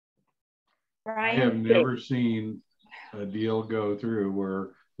 I have never seen a deal go through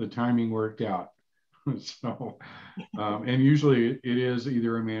where the timing worked out. So, and usually it is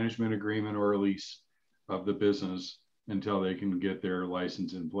either a management agreement or a lease of the business until they can get their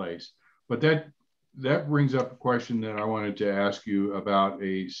license in place. But that brings up a question that I wanted to ask you about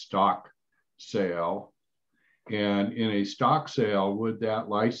a stock sale. And in a stock sale, would that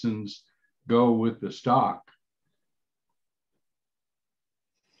license go with the stock?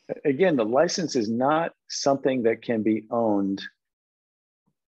 Again, the license is not something that can be owned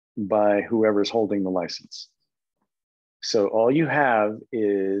by whoever's holding the license. So all you have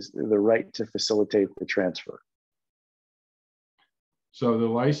is the right to facilitate the transfer. So the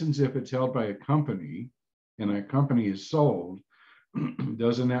license, if it's held by a company and a company is sold,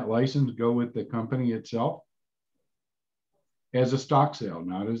 doesn't that license go with the company itself? As a stock sale,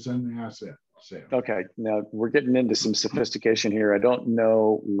 not as an asset sale. Okay, now we're getting into some sophistication here. I don't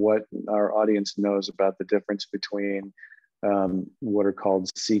know what our audience knows about the difference between what are called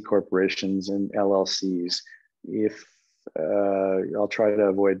C corporations and LLCs. If I'll try to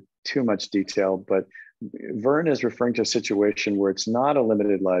avoid too much detail, but Vern is referring to a situation where it's not a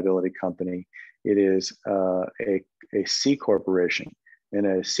limited liability company. It is a C corporation. And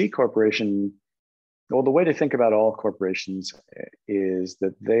a C corporation, well, the way to think about all corporations is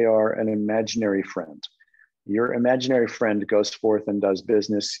that they are an imaginary friend. Your imaginary friend goes forth and does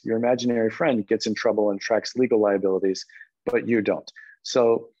business. Your imaginary friend gets in trouble and attracts legal liabilities, but you don't.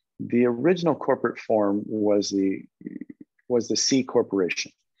 So the original corporate form was the C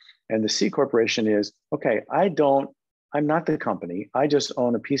corporation. And the C corporation is, okay, I'm not the company. I just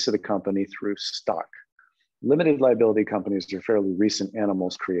own a piece of the company through stock. Limited liability companies are fairly recent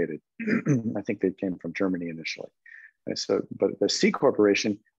animals created. I think they came from Germany initially. And so, but the C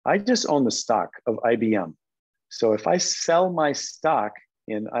corporation, I just own the stock of IBM. So if I sell my stock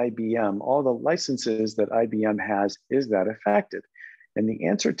in IBM, all the licenses that IBM has, is that affected? And the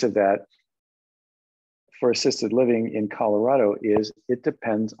answer to that for assisted living in Colorado is it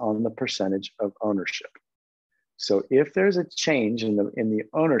depends on the percentage of ownership. So if there's a change in the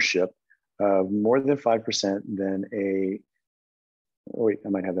ownership of more than 5%, then oh wait, I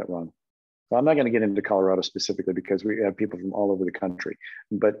might have that wrong. So I'm not going to get into Colorado specifically because we have people from all over the country,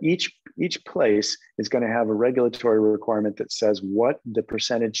 but each place is going to have a regulatory requirement that says what the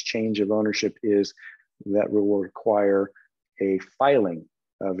percentage change of ownership is that will require a filing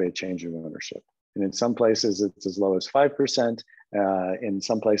of a change of ownership. And in some places, it's as low as 5%. In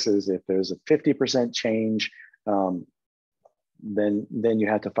some places, if there's a 50% change, then you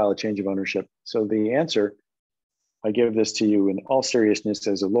have to file a change of ownership. So the answer, I give this to you in all seriousness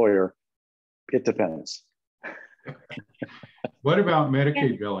as a lawyer, it depends. What about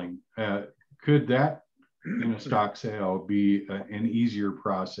Medicaid billing? Could that in a stock sale be an easier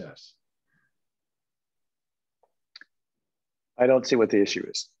process? I don't see what the issue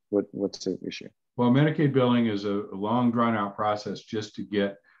is. What's the issue? Well, Medicaid billing is a long drawn out process just to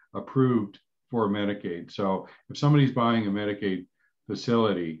get approved for Medicaid. So if somebody's buying a Medicaid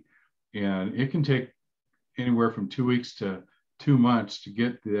facility, and it can take anywhere from 2 weeks to 2 months to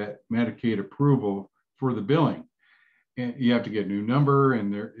get that Medicaid approval for the billing. And you have to get a new number,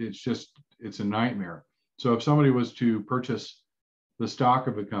 and it's a nightmare. So if somebody was to purchase the stock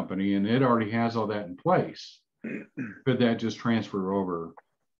of a company and it already has all that in place, could that just transfer over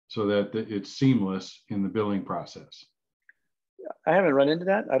so that it's seamless in the billing process? I haven't run into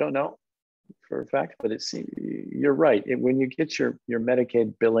that. I don't know for a fact, but you're right. When you get your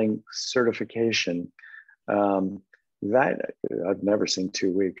Medicaid billing certification, That I've never seen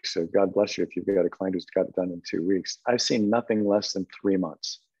 2 weeks. So God bless you if you've got a client who's got it done in 2 weeks. I've seen nothing less than 3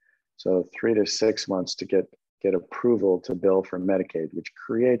 months. So 3 to 6 months to get approval to bill for Medicaid, which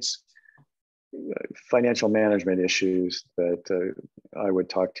creates financial management issues that I would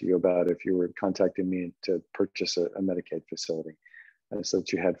talk to you about if you were contacting me to purchase a Medicaid facility, so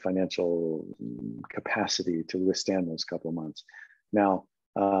that you had financial capacity to withstand those couple of months. Now,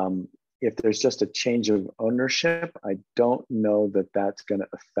 if there's just a change of ownership, I don't know that that's going to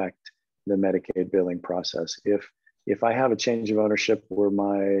affect the Medicaid billing process. If I have a change of ownership where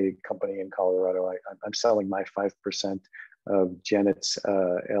my company in Colorado, I'm selling my 5% of Janet's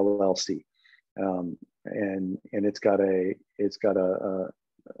LLC, and it's got a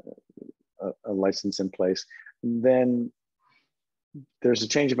license in place, then there's a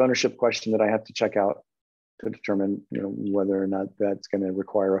change of ownership question that I have to check out to determine, whether or not that's going to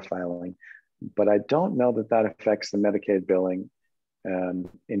require a filing. But I don't know that that affects the Medicaid billing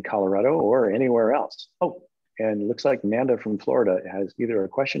in Colorado or anywhere else. Oh, and it looks like Amanda from Florida has either a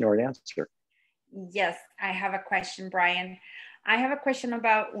question or an answer. Yes, I have a question, Brian. I have a question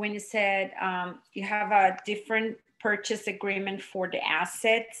about when you said you have a different purchase agreement for the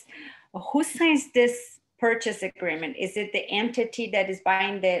assets. Who signs this purchase agreement? Is it the entity that is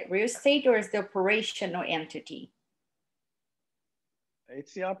buying the real estate, or is the operational entity?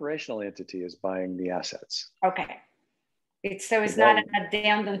 It's the operational entity is buying the assets. Okay. So it's not an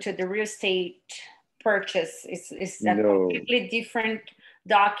addendum to the real estate purchase. It's a completely different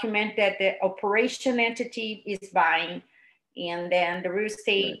document that the operation entity is buying, and then the real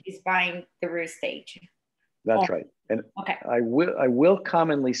estate is buying the real estate. That's right. And okay. I will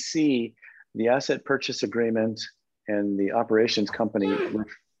commonly see the asset purchase agreement and the operations company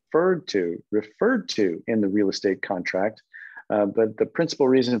referred to in the real estate contract. But the principal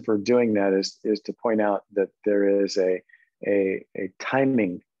reason for doing that is to point out that there is a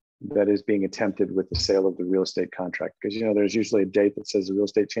timing that is being attempted with the sale of the real estate contract. Because, there's usually a date that says the real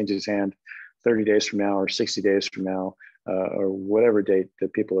estate changes hand 30 days from now or 60 days from now, or whatever date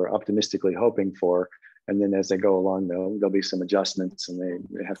that people are optimistically hoping for. And then as they go along, there'll be some adjustments, and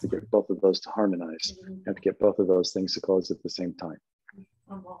they have to get both of those to harmonize, have to get both of those things to close at the same time.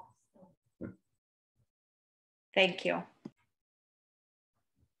 Thank you.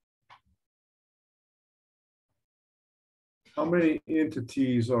 How many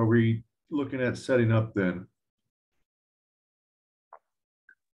entities are we looking at setting up then?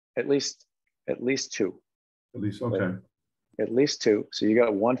 At least two. At least, okay. At least two. So you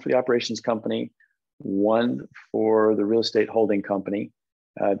got one for the operations company, one for the real estate holding company.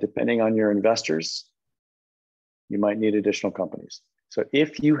 Depending on your investors, you might need additional companies. So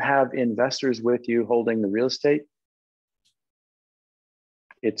if you have investors with you holding the real estate,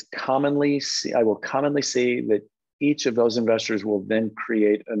 I will commonly see that each of those investors will then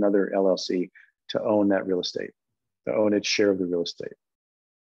create another LLC to own that real estate, to own its share of the real estate.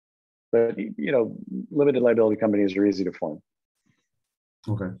 But, limited liability companies are easy to form.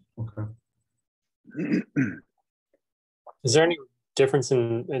 Okay. Is there any difference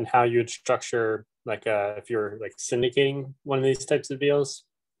in how you'd structure, like if you're like syndicating one of these types of deals?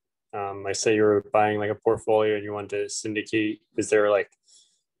 Like say you're buying like a portfolio and you want to syndicate, is there like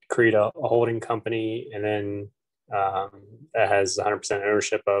create a holding company and then that has 100%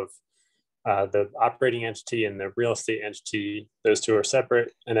 ownership of the operating entity and the real estate entity? Those two are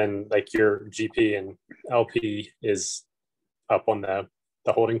separate, and then like your GP and LP is up on the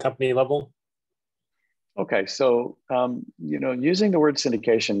holding company level? Okay, so using the word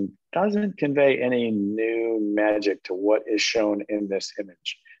syndication doesn't convey any new magic to what is shown in this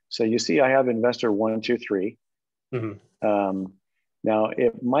image. So you see I have investor 1, 2, 3. Mm-hmm. Now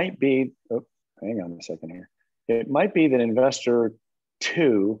it might be, hang on a second here. It might be that investor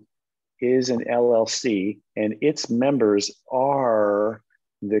 2 is an LLC and its members are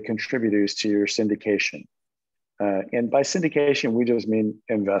the contributors to your syndication. And by syndication, we just mean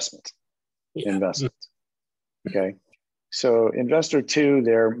investment. Okay. So investor 2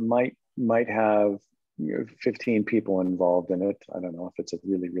 there might have 15 people involved in it. I don't know if it's a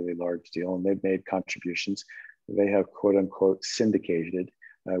really, really large deal, and they've made contributions. They have quote unquote syndicated,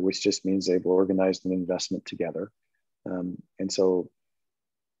 which just means they've organized an investment together. And so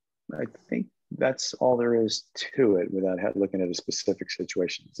I think that's all there is to it without looking at a specific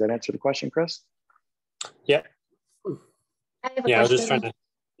situation. Does that answer the question, Chris? Yeah. I was just trying to,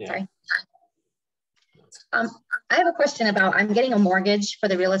 Sorry. I have a question about, I'm getting a mortgage for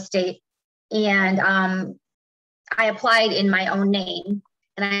the real estate, and I applied in my own name,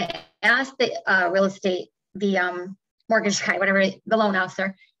 and I asked the real estate, the mortgage guy, whatever, the loan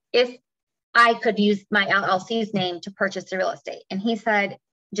officer, if I could use my LLC's name to purchase the real estate. And he said,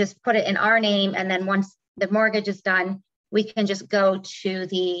 just put it in our name. And then once the mortgage is done, we can just go to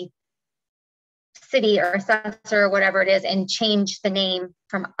the city or assessor or whatever it is and change the name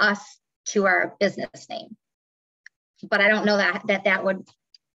from us to our business name. But I don't know that would,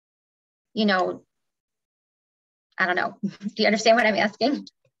 you know, I don't know. Do you understand what I'm asking?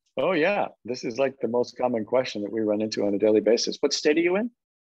 Oh yeah, this is like the most common question that we run into on a daily basis. What state are you in?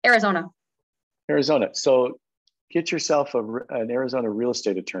 Arizona. Arizona. So get yourself an Arizona real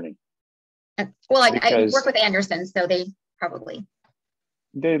estate attorney. Well, I work with Anderson, so they probably.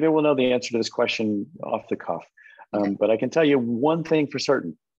 They will know the answer to this question off the cuff. Okay. But I can tell you one thing for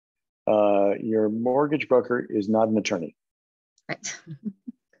certain. Your mortgage broker is not an attorney. Right.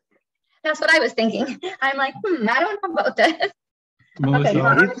 That's what I was thinking. I'm like, I don't know about this. Melissa, Okay,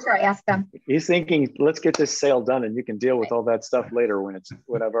 I'm sure I asked them. He's thinking, let's get this sale done and you can deal with all that stuff later when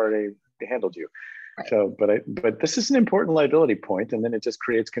I've already handled you. Right. So, but this is an important liability point, and then it just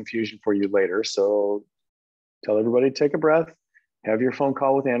creates confusion for you later. So tell everybody to take a breath, have your phone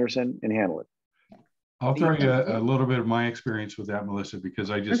call with Anderson and handle it. I'll throw you a little bit of my experience with that, Melissa, because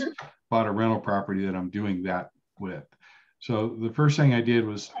I just bought a rental property that I'm doing that with. So the first thing I did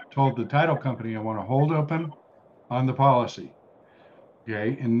was told the title company I want to hold open on the policy.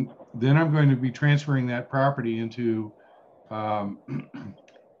 Okay, and then I'm going to be transferring that property into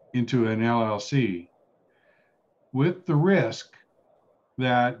into an LLC with the risk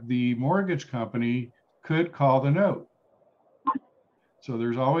that the mortgage company could call the note. So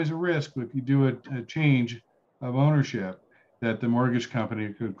there's always a risk if you do a change of ownership that the mortgage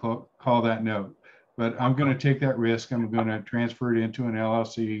company could call that note. But I'm going to take that risk. I'm going to transfer it into an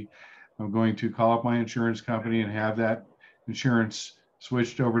LLC. I'm going to call up my insurance company and have that insurance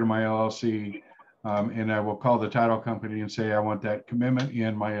switched over to my LLC. And I will call the title company and say, I want that commitment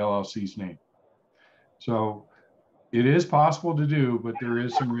in my LLC's name. So it is possible to do, but there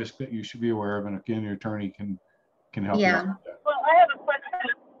is some risk that you should be aware of. And again, your attorney can help you out with that. Well, I have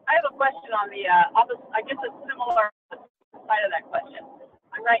a question on the I guess it's similar side of that question.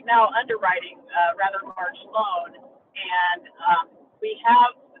 I'm right now underwriting a rather large loan, and we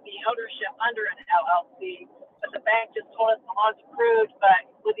have the ownership under an LLC, but the bank just told us the loan's approved, but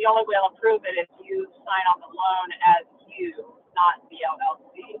the only way I'll approve it is you sign on the loan as you, not the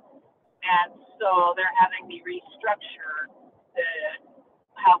LLC. And so they're having me restructure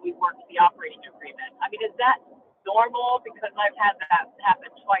how we work the operating agreement. I mean, is that normal? Because I've had that happen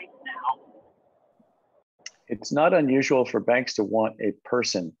twice now. It's not unusual for banks to want a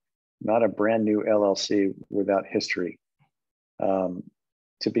person, not a brand new LLC without history,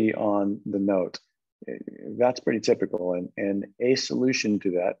 to be on the note. That's pretty typical. And a solution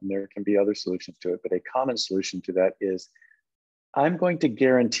to that, and there can be other solutions to it, but a common solution to that is, I'm going to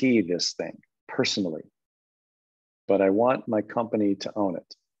guarantee this thing personally, but I want my company to own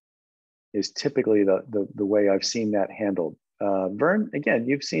it, is typically the way I've seen that handled. Vern, again,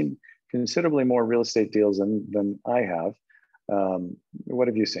 you've seen considerably more real estate deals than I have. What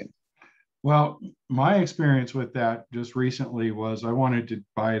have you seen? Well, my experience with that just recently was I wanted to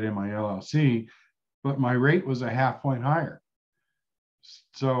buy it in my LLC, but my rate was a half point higher.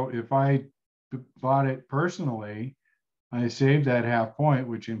 So if I bought it personally, I saved that half point,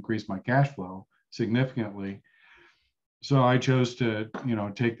 which increased my cash flow significantly. So I chose to,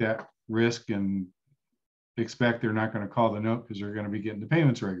 take that risk and expect they're not going to call the note because they're going to be getting the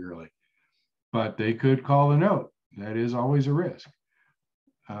payments regularly. But they could call the note. That is always a risk.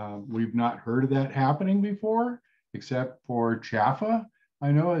 We've not heard of that happening before, except for Chaffa,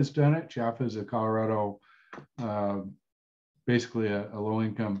 I know has done it. Chaffa is a Colorado, basically a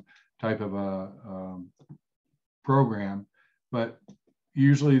low-income type of a program, but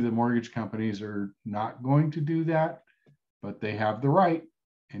usually the mortgage companies are not going to do that, but they have the right,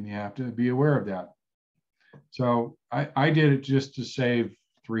 and you have to be aware of that. So I did it just to save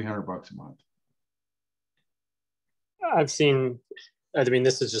 $300 a month. I've seen, I mean,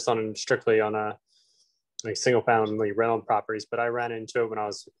 this is just strictly on a single family rental properties, but I ran into it when I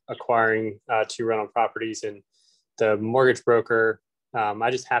was acquiring 2 rental properties, and the mortgage broker,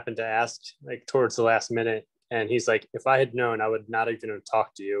 I just happened to ask towards the last minute, and he's like, if I had known, I would not even have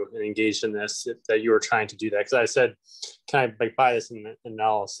talked to you and engaged in this, that you were trying to do that. Because I said, can I buy this in an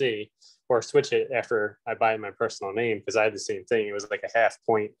LLC or switch it after I buy it in my personal name? Because I had the same thing. It was like a half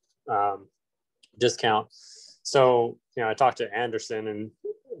point discount. So, I talked to Anderson, and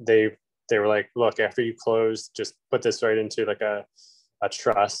they were like, look, after you close, just put this right into a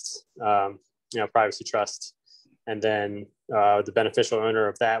trust, privacy trust. And then the beneficial owner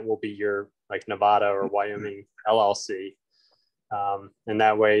of that will be your Nevada or Wyoming LLC. And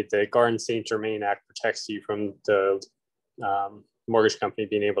that way the Garden State Germain Act protects you from the mortgage company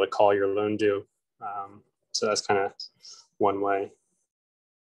being able to call your loan due. So that's kind of one way.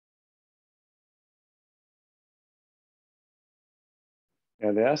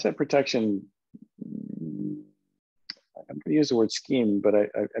 Yeah, the asset protection, I'm going to use the word scheme, but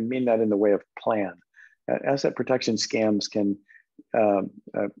I mean that in the way of plan. Asset protection scams can,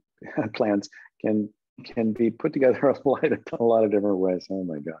 plans can be put together a lot of different ways. Oh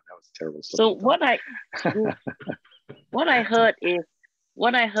my God, that was terrible. So what I heard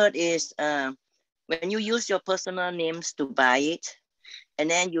is when you use your personal names to buy it,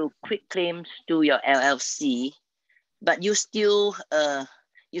 and then you quit claims to your LLC, but you still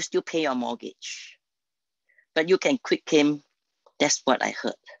pay your mortgage, but you can quit claim. That's what I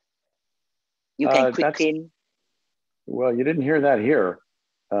heard. You can quit claim. Well, you didn't hear that here,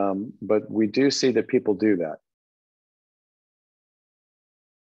 but we do see that people do that.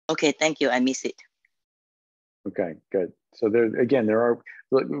 Okay, thank you. I miss it. Okay, good. So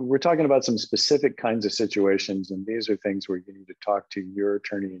we're talking about some specific kinds of situations, and these are things where you need to talk to your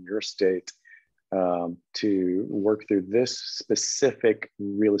attorney in your state to work through this specific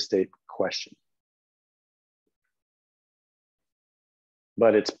real estate question.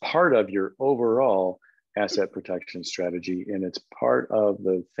 But it's part of your overall asset protection strategy, and it's part of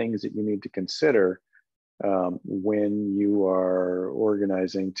the things that you need to consider when you are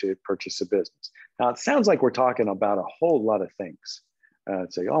organizing to purchase a business. Now, it sounds like we're talking about a whole lot of things.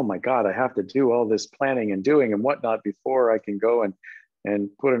 Say, oh my God, I have to do all this planning and doing and whatnot before I can go and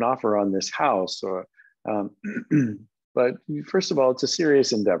put an offer on this house. Or, but first of all, it's a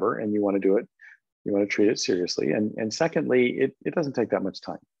serious endeavor, and you want to do it. You want to treat it seriously. And secondly, it doesn't take that much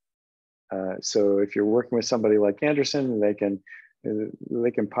time. So if you're working with somebody like Anderson, they can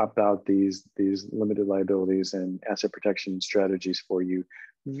pop out these limited liabilities and asset protection strategies for you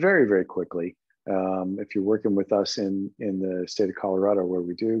very, very quickly. If you're working with us in the state of Colorado, where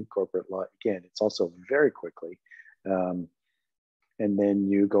we do corporate law, again, it's also very quickly. And then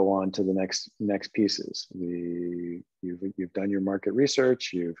you go on to the next pieces. You've done your market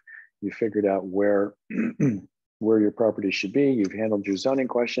research. You've figured out where your property should be. You've handled your zoning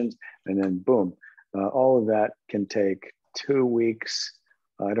questions, and then boom, all of that can take 2 weeks.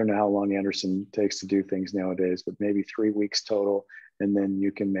 I don't know how long Anderson takes to do things nowadays, but maybe 3 weeks total. And then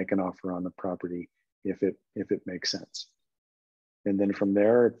you can make an offer on the property if it makes sense. And then from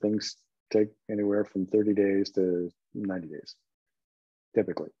there, things take anywhere from 30 days to 90 days,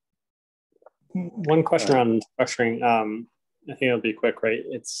 typically. One question around structuring. I think it'll be quick, right?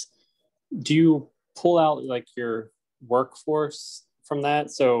 Do you pull out like your workforce from that?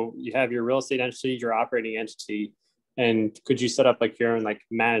 So you have your real estate entity, your operating entity, and could you set up like your own like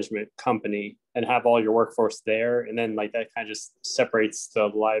management company and have all your workforce there? And then like that kind of just separates the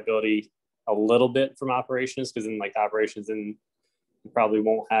liability a little bit from operations, because in like operations, and you probably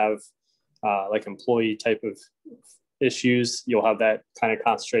won't have like employee type of issues. You'll have that kind of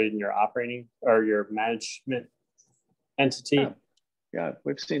concentrated in your operating or your management entity. Yeah,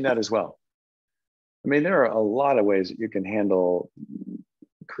 we've seen that as well. I mean, there are a lot of ways that you can handle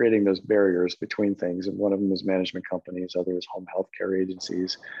creating those barriers between things. And one of them is management companies, others home health care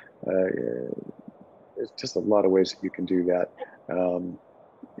agencies. There's just a lot of ways that you can do that.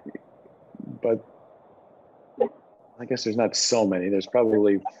 But I guess there's not so many. There's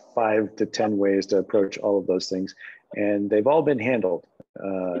probably 5 to 10 ways to approach all of those things. And they've all been handled.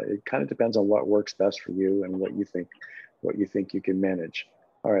 It kind of depends on what works best for you and what you think you can manage.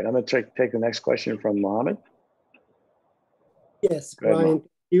 All right, I'm going to take the next question from Mohammed. Yes, Go ahead,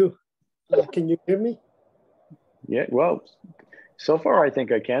 Brian, can you hear me? Yeah, well, so far I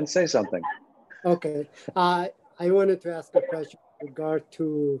think I can say something. Okay, I wanted to ask a question with regard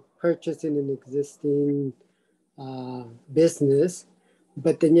to purchasing an existing business,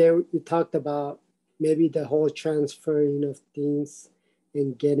 but then you talked about maybe the whole transferring of things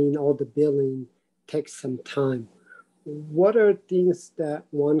and getting all the billing takes some time. What are things that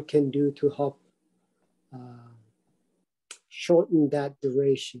one can do to help shorten that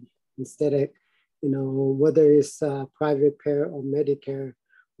duration instead of, whether it's private care or Medicare?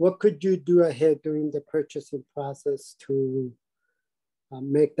 What could you do ahead during the purchasing process to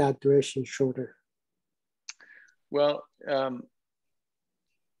make that duration shorter? Well,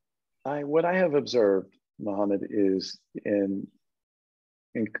 what I have observed, Mohammed, is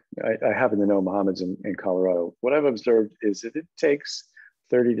I happen to know Mohammed's in Colorado. What I've observed is that it takes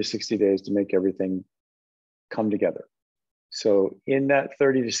 30 to 60 days to make everything come together. So in that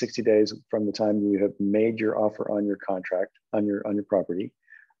 30 to 60 days from the time you have made your offer on your contract, on your property,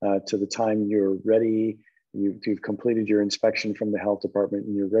 to the time you're ready you've completed your inspection from the health department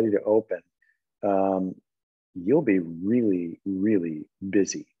and you're ready to open, you'll be really, really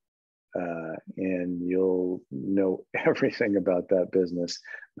busy. And you'll know everything about that business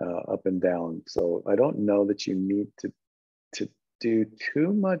up and down. So I don't know that you need to do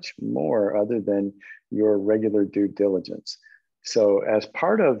too much more other than your regular due diligence. So as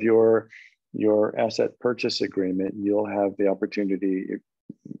part of your asset purchase agreement, you'll have the opportunity,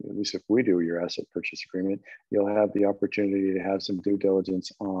 at least if we do your asset purchase agreement, you'll have the opportunity to have some due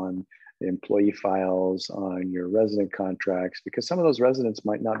diligence on the employee files, on your resident contracts, because some of those residents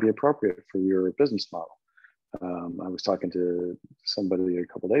might not be appropriate for your business model. I was talking to somebody a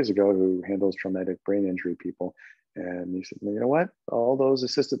couple of days ago who handles traumatic brain injury people. And he said, you know what? All those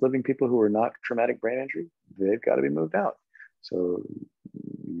assisted living people who are not traumatic brain injury, they've got to be moved out. So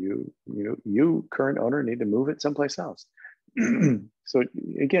you current owner need to move it someplace else. So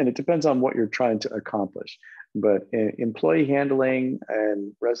again, it depends on what you're trying to accomplish. But employee handling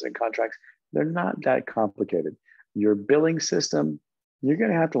and resident contracts, they're not that complicated. Your billing system, you're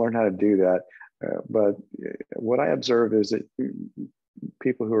going to have to learn how to do that. But what I observe is that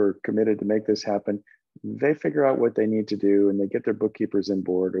people who are committed to make this happen, they figure out what they need to do and they get their bookkeepers on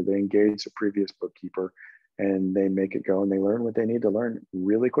board, or they engage a previous bookkeeper and they make it go and they learn what they need to learn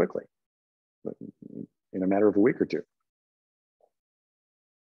really quickly in a matter of a week or two.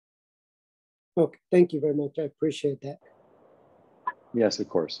 Okay, thank you very much. I appreciate that. Yes,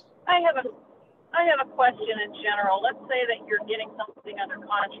 of course. I have a question in general. Let's say that you're getting something under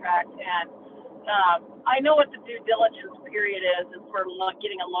contract, and I know what the due diligence period is. It's sort of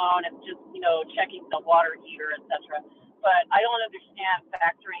getting a loan and just, you know, checking the water heater, etc. But I don't understand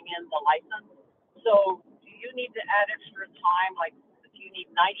factoring in the license. So do you need to add extra time? Like, do you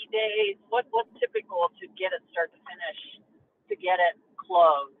need 90 days? What's typical to get it start to finish, to get it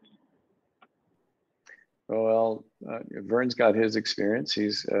closed? Well, Vern's got his experience.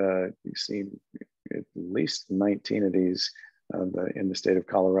 He's seen at least 19 of these in the state of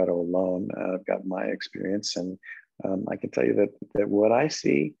Colorado alone. I've got my experience, and I can tell you that what I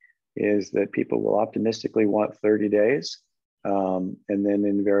see is that people will optimistically want 30 days, and then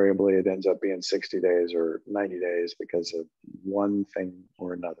invariably it ends up being 60 days or 90 days because of one thing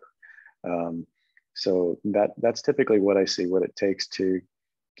or another. So that's typically what I see, what it takes to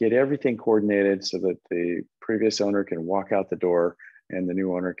get everything coordinated so that the previous owner can walk out the door and the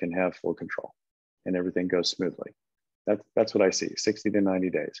new owner can have full control and everything goes smoothly. That's what I see, 60 to 90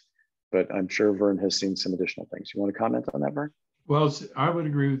 days. But I'm sure Vern has seen some additional things. You want to comment on that, Vern? Well, I would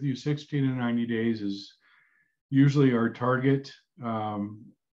agree with you. 60 to 90 days is usually our target.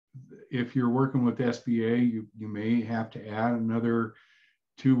 If you're working with SBA, you may have to add another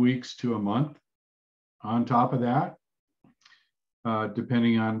 2 weeks to a month on top of that,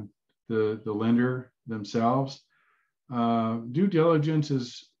 depending on the lender themselves. Due diligence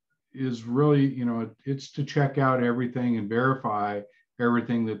is really, you know, it's to check out everything and verify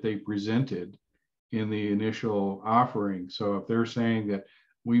everything that they presented in the initial offering. So if they're saying that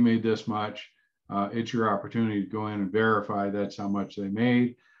we made this much, it's your opportunity to go in and verify that's how much they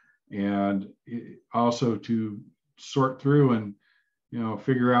made, and also to sort through and, you know,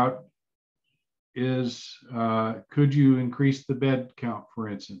 figure out could you increase the bed count, for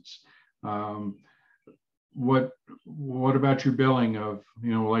instance? What about your billing of,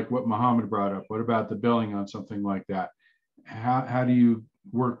 you know, like what Muhammad brought up? What about the billing on something like that? How do you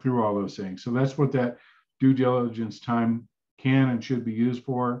work through all those things? So that's what that due diligence time can and should be used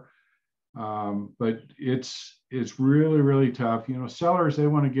for. But it's really, really tough. You know, sellers, they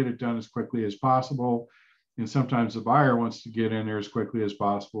want to get it done as quickly as possible. And sometimes the buyer wants to get in there as quickly as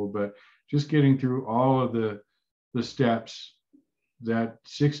possible, but just getting through all of the steps, that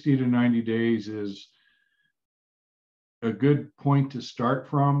 60 to 90 days is a good point to start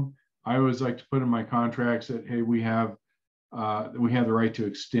from. I always like to put in my contracts that, hey, we have the right to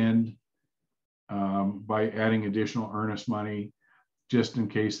extend by adding additional earnest money, just in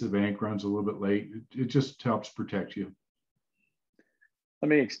case the bank runs a little bit late. It just helps protect you. Let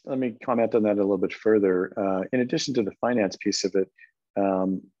me comment on that a little bit further. In addition to the finance piece of it,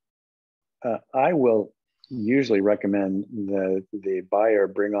 I will usually recommend that the buyer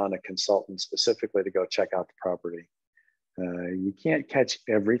bring on a consultant specifically to go check out the property. You can't catch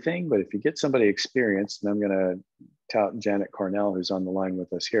everything, but if you get somebody experienced, and I'm going to tout Janet Cornell, who's on the line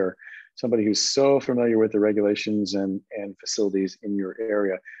with us here, somebody who's so familiar with the regulations and facilities in your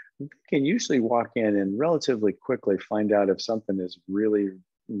area, can usually walk in and relatively quickly find out if something is really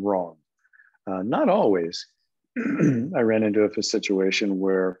wrong. Not always. I ran into a situation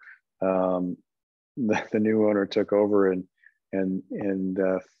where the new owner took over and and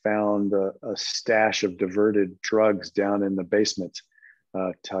found a stash of diverted drugs down in the basement,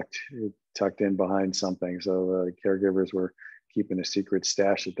 tucked in behind something. So the caregivers were keeping a secret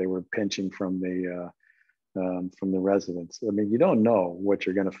stash that they were pinching from the residents. I mean, you don't know what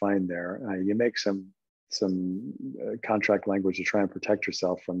you're going to find there. You make some contract language to try and protect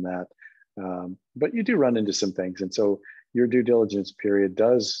yourself from that, but you do run into some things. And so your due diligence period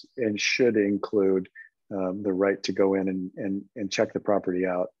does and should include the right to go in and check the property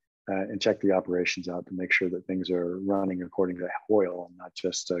out and check the operations out to make sure that things are running according to Hoyle and not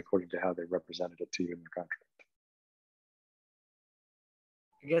just according to how they represented it to you in the contract.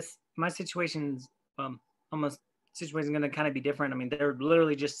 I guess my situation's almost situation going to kind of be different. I mean, they're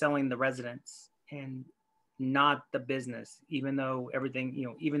literally just selling the residence and not the business, even though everything,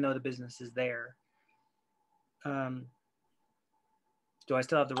 even though the business is there. Do I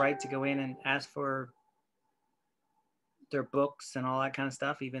still have the right to go in and ask for their books and all that kind of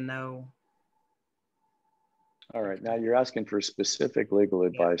stuff, even though? All right, now you're asking for specific legal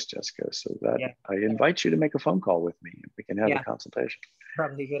advice, Jessica. So that I invite you to make a phone call with me. We can have a consultation.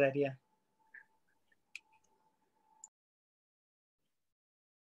 Probably a good idea.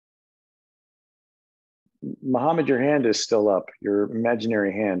 Mohammed, your hand is still up, your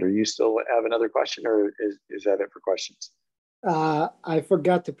imaginary hand. Are you still have another question, or is that it for questions? I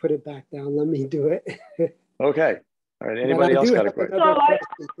forgot to put it back down. Let me do it. Okay. All right. Anybody else got a question?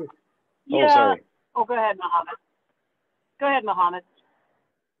 Yeah. Oh, sorry. Oh, go ahead, Mohammed. Go ahead, Mohammed.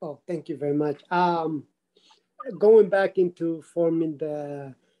 Oh, thank you very much. Going back into forming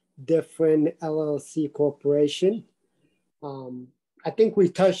the different LLC corporation, I think we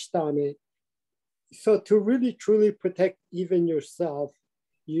touched on it. So to really truly protect even yourself,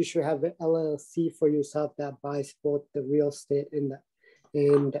 you should have an LLC for yourself that buys both the real estate and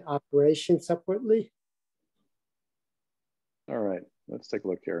the operation separately. All right, let's take a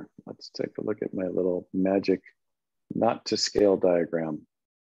look here. Let's take a look at my little magic not to scale diagram.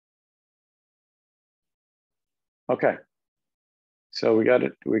 Okay, so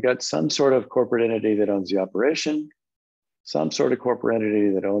we got some sort of corporate entity that owns the operation, some sort of corporate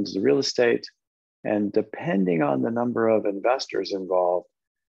entity that owns the real estate, and depending on the number of investors involved,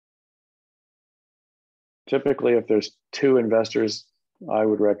 typically if there's 2 investors, I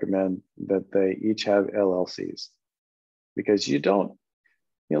would recommend that they each have LLCs, because you don't,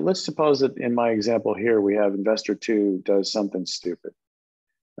 let's suppose that in my example here, we have investor 2 does something stupid.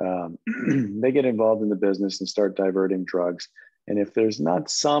 They get involved in the business and start diverting drugs. And if there's not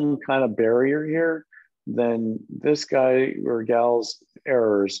some kind of barrier here, then this guy or gal's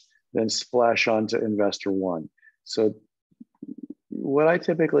errors then splash onto investor 1. So what I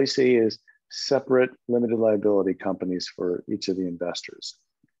typically see is separate limited liability companies for each of the investors.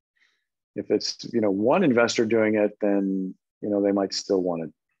 If it's one investor doing it, then they might still want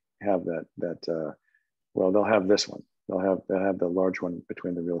to have that. Well, they'll have this one. They'll have the large one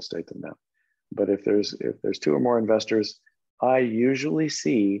between the real estate and them. But if there's 2 or more investors, I usually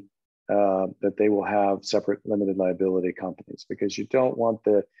see that they will have separate limited liability companies, because you don't want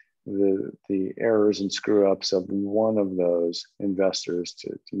the errors and screw ups of one of those investors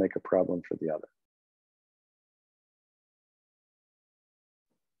to make a problem for the other.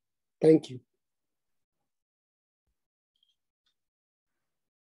 Thank you.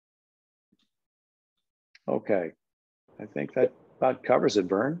 Okay, I think that about covers it,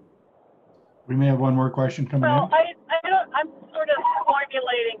 Vern. We may have one more question coming in. I'm sort of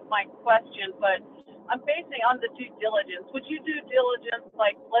formulating my question, but I'm basing on the due diligence. Would you do diligence,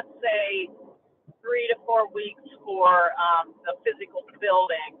 like, let's say 3 to 4 weeks for the physical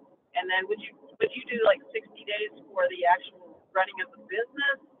building, and then would you do like 60 days for the actual running of the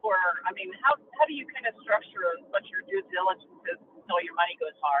business? Or, I mean, how do you kind of structure what your due diligence is until your money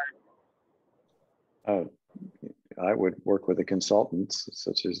goes hard? I would work with a consultant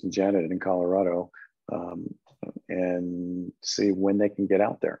such as Janet in Colorado and see when they can get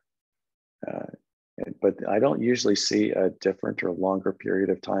out there. But I don't usually see a different or longer period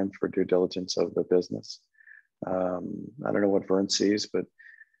of time for due diligence of the business. I don't know what Vern sees, but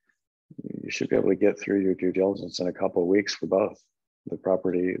you should be able to get through your due diligence in a couple of weeks for both the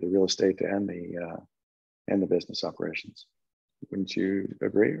property, the real estate, and the business operations. Wouldn't you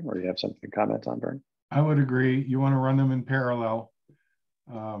agree, or you have something to comment on, Vern? I would agree. You want to run them in parallel.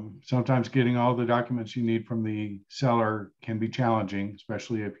 Sometimes getting all the documents you need from the seller can be challenging,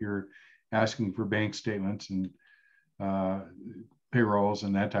 especially if you're asking for bank statements and payrolls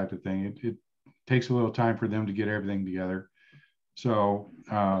and that type of thing. It takes a little time for them to get everything together. So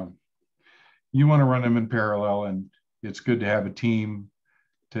you want to run them in parallel, and it's good to have a team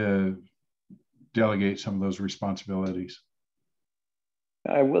to delegate some of those responsibilities.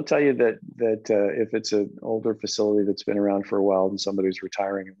 I will tell you that if it's an older facility that's been around for a while and somebody's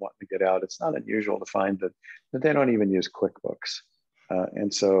retiring and wanting to get out, it's not unusual to find that they don't even use QuickBooks.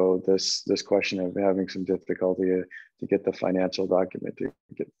 And so this question of having some difficulty to get the financial document, to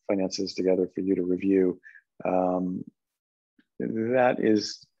get finances together for you to review, that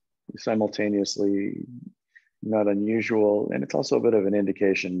is simultaneously not unusual. And it's also a bit of an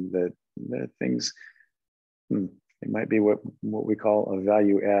indication that things, it might be what we call a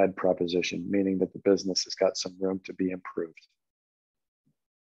value add proposition, meaning that the business has got some room to be improved.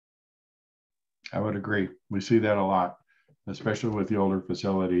 I would agree. We see that a lot, especially with the older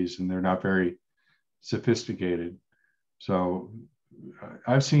facilities, and they're not very sophisticated. So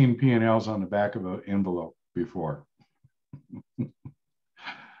I've seen P&Ls on the back of an envelope before.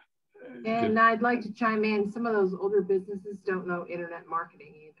 And I'd like to chime in, some of those older businesses don't know internet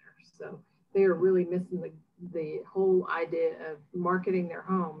marketing either. So they are really missing the whole idea of marketing their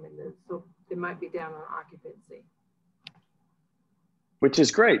home, and so they might be down on occupancy. Which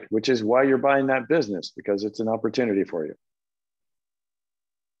is great, which is why you're buying that business, because it's an opportunity for you.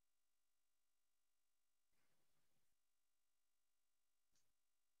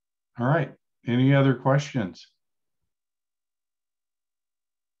 All right, any other questions?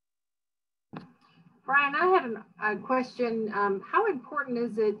 Brian, I had a question. How important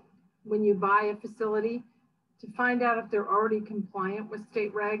is it when you buy a facility to find out if they're already compliant with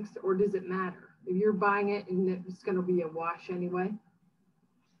state regs, or does it matter? If you're buying it and it's going to be a wash anyway?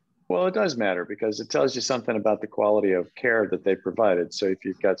 Well, it does matter because it tells you something about the quality of care that they provided. So if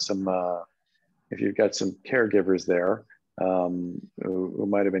you've got some caregivers there who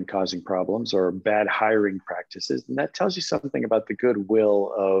might have been causing problems or bad hiring practices, then that tells you something about the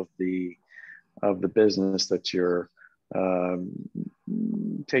goodwill of the business that you're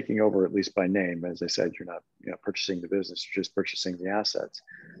taking over, at least by name. As I said, you're not purchasing the business, you're just purchasing the assets.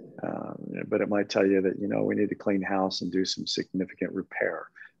 But it might tell you that, we need to clean house and do some significant repair.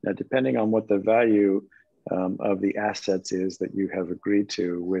 Now, depending on what the value of the assets is that you have agreed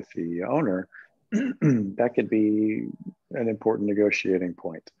to with the owner, that could be an important negotiating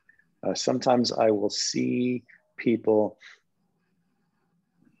point. Sometimes I will see people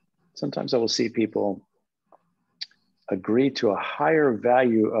agree to a higher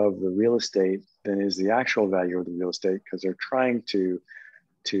value of the real estate than is the actual value of the real estate, because they're trying to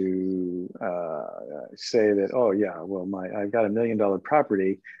say that, oh yeah, well, I've got $1 million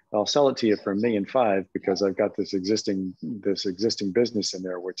property, I'll sell it to you for $1.5 million because I've got this existing business in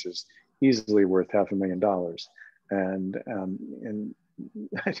there, which is easily worth $500,000. And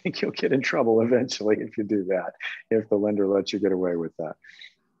I think you'll get in trouble eventually if you do that, if the lender lets you get away with that.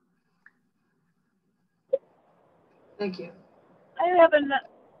 Thank you. I have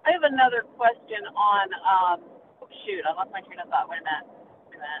another question on, oh shoot, I lost my train of thought. Wait a minute.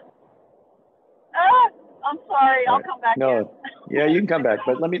 I'm sorry. I'll come back. No, yeah, you can come back,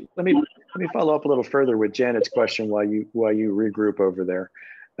 but let me follow up a little further with Janet's question while you regroup over there,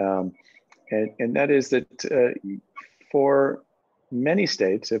 and that is that for many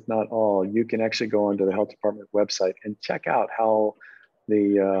states, if not all, you can actually go onto the health department website and check out how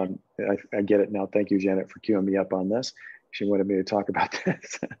the I get it now. Thank you, Janet, for queuing me up on this. She wanted me to talk about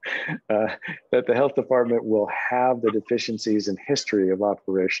this. That the health department will have the deficiencies in history of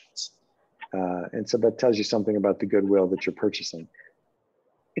operations. And so that tells you something about the goodwill that you're purchasing.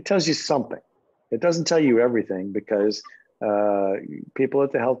 It tells you something. It doesn't tell you everything, because people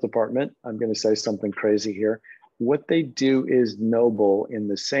at the health department, I'm going to say something crazy here, what they do is noble in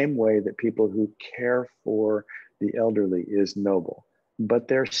the same way that people who care for the elderly is noble, but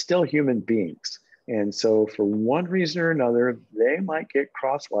they're still human beings. And so for one reason or another, they might get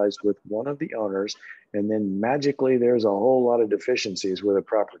crosswise with one of the owners, and then magically there's a whole lot of deficiencies with a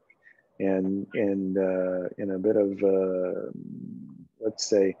property. And in a bit of, let's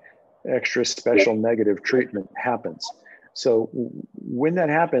say, extra special negative treatment happens. So when that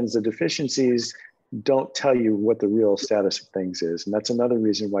happens, the deficiencies don't tell you what the real status of things is. And that's another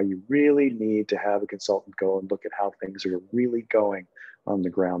reason why you really need to have a consultant go and look at how things are really going on the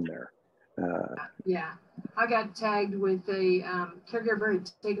ground there. Yeah, I got tagged with a caregiver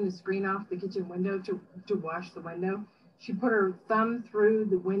had taken the screen off the kitchen window to wash the window. She put her thumb through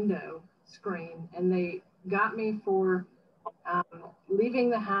the window screen, and they got me for leaving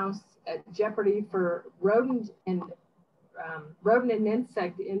the house at jeopardy for rodent and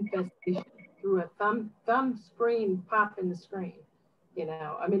insect infestation through a thumb screen pop in the screen.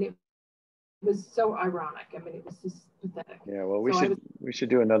 I mean, it was so ironic. I mean, it was just pathetic. Yeah, well, we should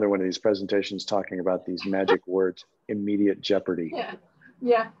do another one of these presentations talking about these magic words, immediate jeopardy.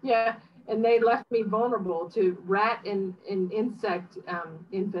 Yeah. And they left me vulnerable to rat and insect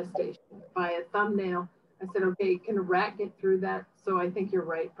infestation by a thumbnail. I said, okay, can a rat get through that? So I think you're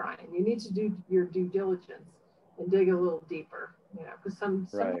right, Brian. You need to do your due diligence and dig a little deeper, you know, because some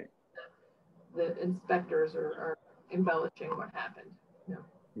the inspectors are embellishing what happened. You know.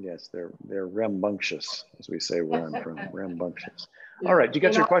 Yes, they're rambunctious, as we say where I'm from, rambunctious. Yeah. All right, you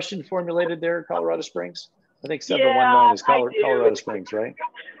got your question formulated there, Colorado Springs? I think 719 is Colorado Springs, right?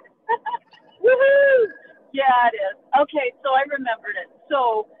 Woohoo! Yeah, it is. Okay, so I remembered it.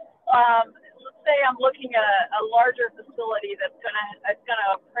 So let's say I'm looking at a larger facility that's gonna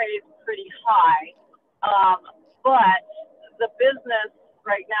appraise pretty high, but the business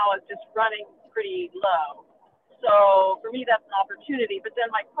right now is just running pretty low. So for me, that's an opportunity. But then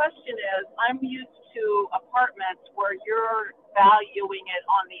my question is, I'm used to apartments where you're valuing it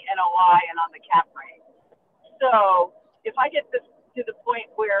on the NOI and on the cap rate. So if I get this to the point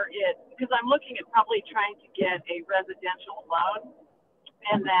where because I'm looking at probably trying to get a residential loan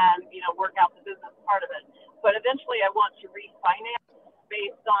and then, you know, work out the business part of it. But eventually I want to refinance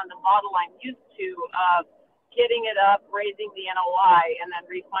based on the model I'm used to of getting it up, raising the NOI, and then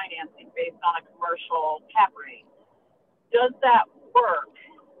refinancing based on a commercial cap rate. Does that work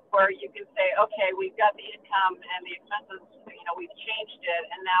where you can say, okay, we've got the income and the expenses, you know, we've changed it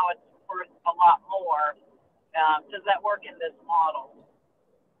and now it's worth a lot more? Does that work in this model?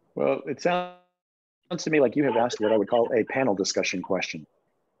 Well, it sounds to me like you have asked what I would call a panel discussion question.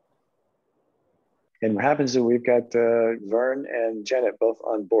 And what happens is we've got Vern and Janet both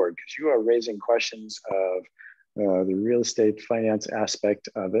on board because you are raising questions of the real estate finance aspect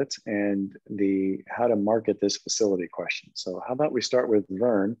of it and the how to market this facility question. So how about we start with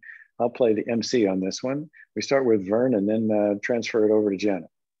Vern? I'll play the MC on this one. We start with Vern and then transfer it over to Janet.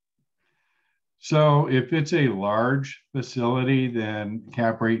 So if it's a large facility, then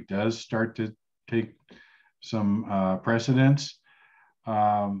cap rate does start to take some precedence.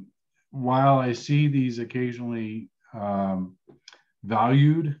 While I see these occasionally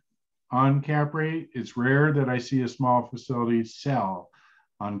valued on cap rate, it's rare that I see a small facility sell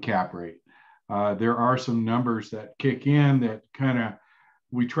on cap rate. There are some numbers that kick in that kind of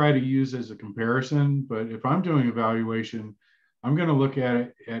we try to use as a comparison, but if I'm doing evaluation, I'm going to look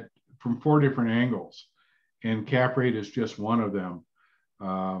at it from 4 different angles, and cap rate is just one of them.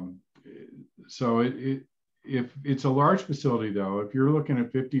 So if it's a large facility though, if you're looking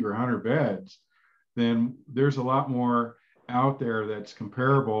at 50 or 100 beds, then there's a lot more out there that's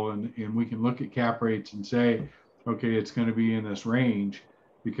comparable, and we can look at cap rates and say, okay, it's going to be in this range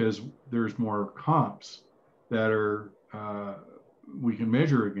because there's more comps that are we can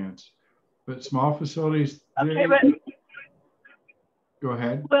measure against. But small facilities, okay, but go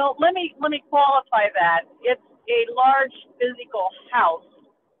ahead. Well, let me qualify that. It's a large physical house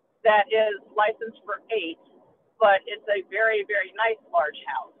that is licensed for 8, but it's a very, very nice large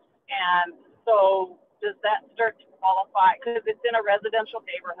house. And so does that start to qualify? Because it's in a residential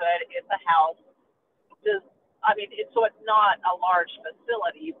neighborhood, it's a house. So it's not a large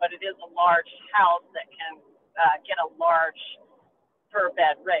facility, but it is a large house that can get a large per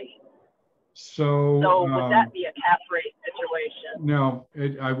bed rate. So would that be a cap rate situation? No,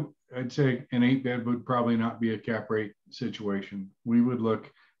 I'd say an 8-bed would probably not be a cap rate situation. We would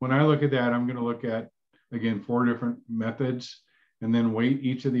look, when I look at that, I'm going to look at, again, 4 different methods and then weight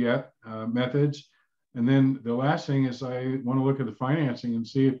each of the methods. And then the last thing is I want to look at the financing and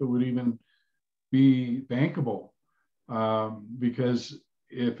see if it would even be bankable. Because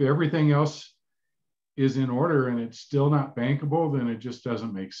if everything else is in order and it's still not bankable, then it just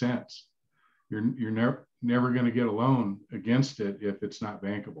doesn't make sense. You're never going to get a loan against it if it's not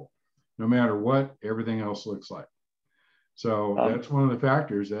bankable, no matter what everything else looks like. So that's one of the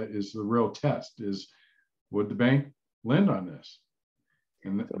factors that is the real test is, would the bank lend on this?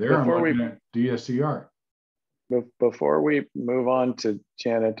 And there I'm looking at DSCR. Before we move on to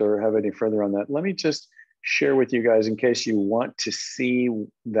Janet or have any further on that, let me just share with you guys in case you want to see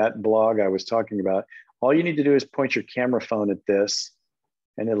that blog I was talking about. All you need to do is point your camera phone at this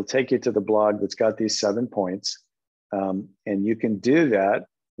and it'll take you to the blog that's got these 7 points. And you can do that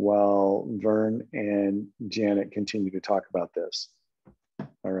while Vern and Janet continue to talk about this.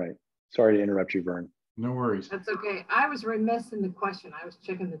 All right. Sorry to interrupt you, Vern. No worries. That's okay. I was remiss in the question. I was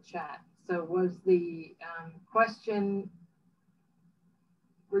checking the chat. So was the question,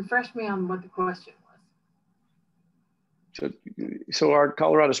 refresh me on what the question was. So our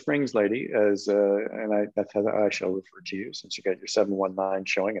Colorado Springs lady, that's how I shall refer to you since you got your 719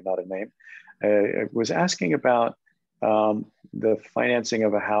 showing and not a name, was asking about the financing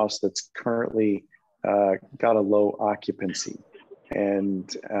of a house that's currently got a low occupancy. And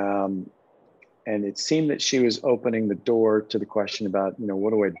it seemed that she was opening the door to the question about,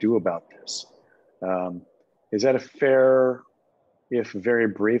 what do I do about this? Is that a fair, if very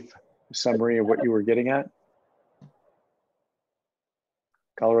brief, summary of what you were getting at?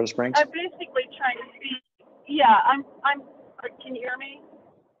 Colorado Springs? I'm basically trying to see, yeah, can you hear me?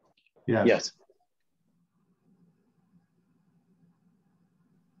 Yes. Yes.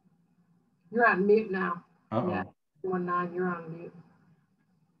 You're on mute now. Uh-oh. Yeah, 19, you're on mute.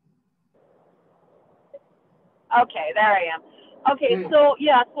 Okay, there I am. Okay, so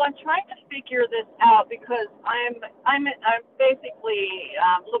yeah, so I'm trying to figure this out because I'm basically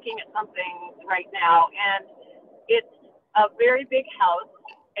looking at something right now, and it's a very big house,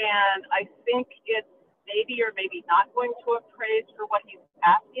 and I think it's maybe or maybe not going to appraise for what he's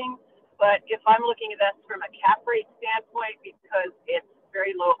asking. But if I'm looking at this from a cap rate standpoint, because it's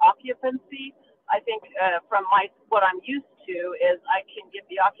very low occupancy, I think from what I'm used to is I can get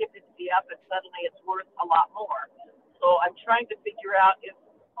the occupancy up and suddenly it's worth a lot more. So I'm trying to figure out if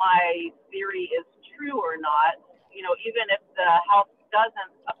my theory is true or not. Even if the house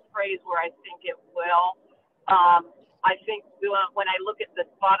doesn't appraise where I think it will, I think when I look at the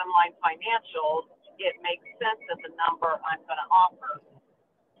bottom line financials, it makes sense as a number I'm going to offer.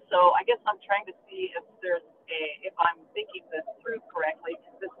 So I guess I'm trying to see if if I'm thinking this through correctly.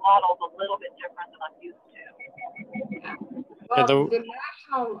 This model's a little bit different than I'm used to. Well, the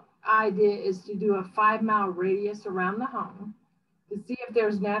national idea is to do a 5-mile radius around the home to see if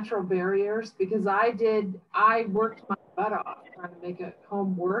there's natural barriers, because I worked my butt off trying to make a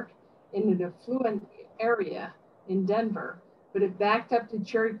home work in an affluent area in Denver, but it backed up to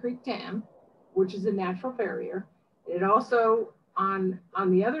Cherry Creek Dam, which is a natural barrier. It also, on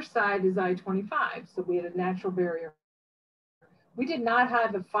the other side is I-25, so we had a natural barrier. We did not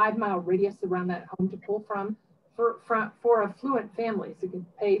have a 5-mile radius around that home to pull from for affluent families who could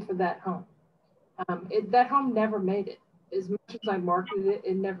pay for that home. That home never made it. As much as I marketed it,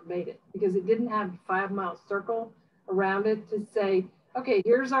 it never made it because it didn't have a 5-mile circle around it to say, okay,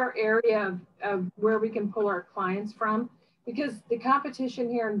 here's our area of where we can pull our clients from, because the competition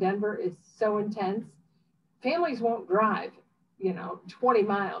here in Denver is so intense. Families won't drive 20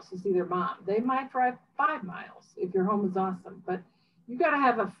 miles to see their mom. They might drive 5 miles if your home is awesome, but you got to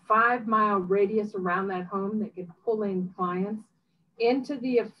have a 5-mile radius around that home that can pull in clients into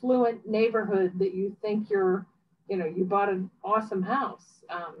the affluent neighborhood that you think you bought an awesome house.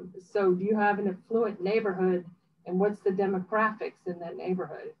 So do you have an affluent neighborhood, and what's the demographics in that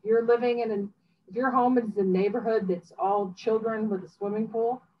neighborhood? If you're living if your home is a neighborhood that's all children with a swimming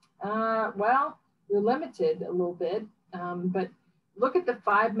pool, well, you're limited a little bit. But look at the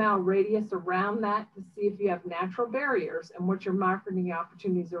 5-mile radius around that to see if you have natural barriers and what your marketing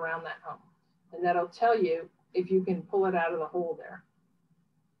opportunities around that home. And that'll tell you if you can pull it out of the hole there.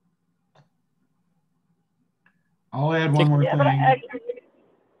 I'll add one more thing. Go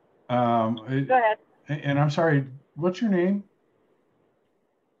ahead. And I'm sorry, what's your name?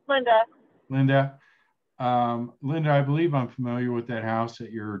 Linda. Linda. Linda, I believe I'm familiar with that house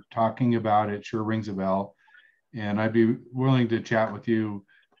that you're talking about. It sure rings a bell. And I'd be willing to chat with you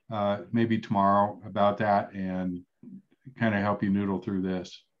maybe tomorrow about that and kind of help you noodle through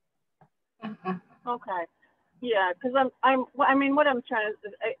this. Okay. Yeah, because what I'm trying to,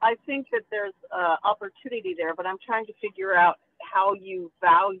 I think that there's opportunity there, but I'm trying to figure out how you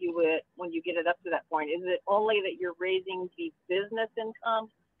value it when you get it up to that point. Is it only that you're raising the business income,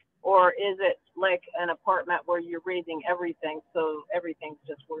 or is it like an apartment where you're raising everything, so everything's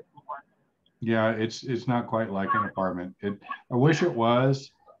just worth more? Yeah, it's not quite like an apartment. I wish it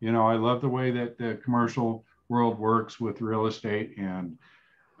was. I love the way that the commercial world works with real estate, and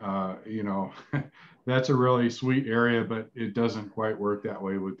that's a really sweet area, but it doesn't quite work that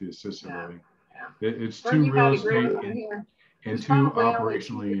way with the assisted living. Yeah. It's too real estate and too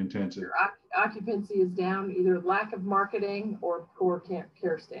operationally intensive. Your occupancy is down, either lack of marketing or poor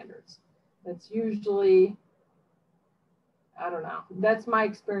care standards. That's usually, I don't know. That's my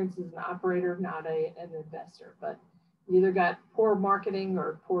experience as an operator, not an investor, but you either got poor marketing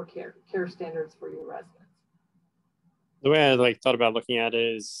or poor care standards for your residents. The way I thought about looking at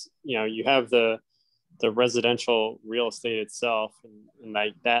it is, you have the residential real estate itself, and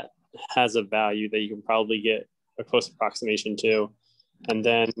that has a value that you can probably get a close approximation to. And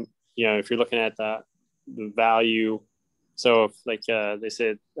then, if you're looking at the value, so if they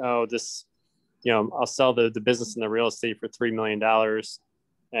said, oh, this, I'll sell the business and the real estate for $3 million,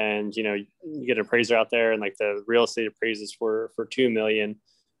 and you get an appraiser out there and the real estate appraises for $2 million.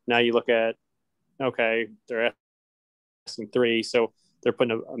 Now you look at, okay, they're asking $3 million, so they're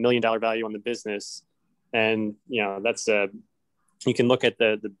putting $1 million value on the business, and that's a you can look at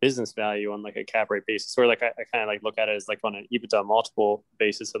the business value on like a cap rate basis, or like I kind of like look at it as like on an EBITDA multiple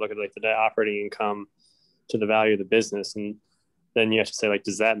basis. I look at like the net operating income to the value of the business, and then you have to say like,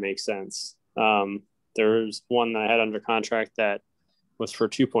 does that make sense? There's one that I had under contract that was for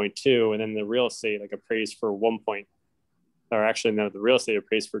 2.2, and then the real estate like appraised for the real estate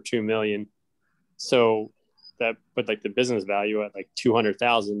appraised for 2 million. So that put like the business value at like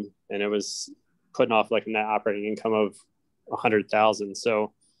 200,000, and it was putting off like a net operating income of 100,000.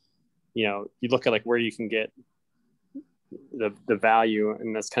 So, you know, you look at like where you can get the value,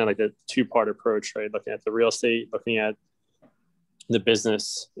 and that's kind of like the two-part approach, right? Looking at the real estate, looking at the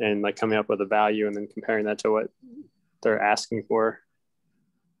business, and like coming up with a value, and then comparing that to what they're asking for.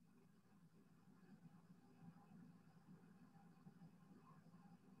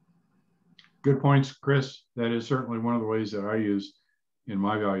 Good points, Chris. That is certainly one of the ways that I use in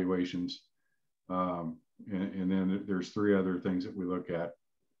my valuations. And then there's 3 other things that we look at,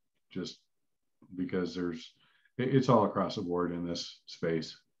 just because it's all across the board in this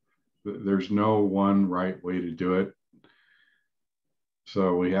space. There's no one right way to do it.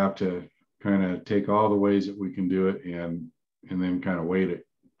 So we have to kind of take all the ways that we can do it and then kind of weight it.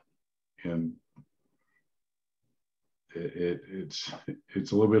 And it's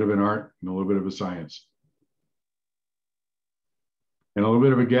a little bit of an art and a little bit of a science and a little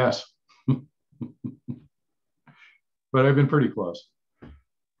bit of a guess. But I've been pretty close.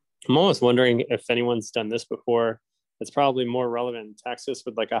 I'm almost wondering if anyone's done this before. It's probably more relevant in Texas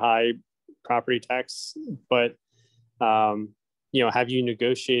with like a high property tax, but you know, have you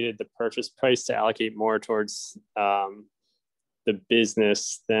negotiated the purchase price to allocate more towards the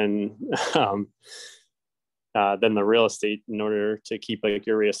business than the real estate in order to keep like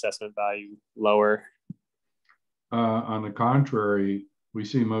your reassessment value lower? On the contrary, we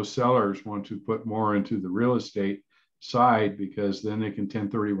see most sellers want to put more into the real estate side, because then they can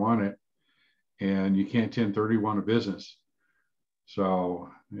 1031 it, and you can't 1031 a business.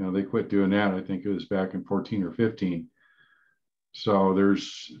 So, you know, they quit doing that. I think it was back in 14 or 15. So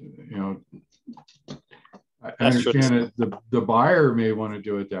there's, you know, I understand that the buyer may want to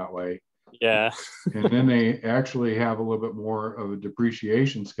do it that way. Yeah. And then they actually have a little bit more of a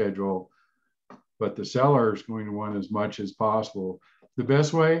depreciation schedule, but the seller is going to want as much as possible. The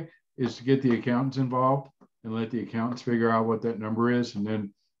best way is to get the accountants involved and let the accountants figure out what that number is. And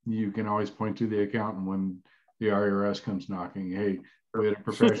then you can always point to the accountant when the IRS comes knocking. Hey, we had a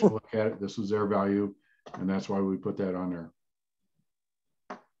professional look at it. This was their value. And that's why we put that on there.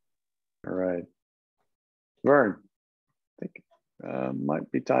 All right. Vern, I think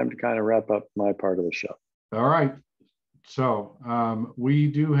might be time to kind of wrap up my part of the show. All right. So we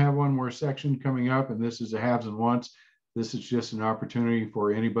do have one more section coming up, and this is the haves and wants. This is just an opportunity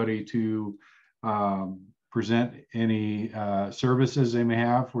for anybody to present any services they may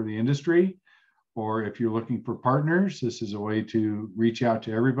have for the industry, or if you're looking for partners, this is a way to reach out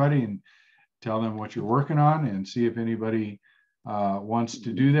to everybody and tell them what you're working on and see if anybody wants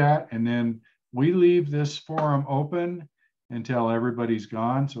to do that. And then we leave this forum open until everybody's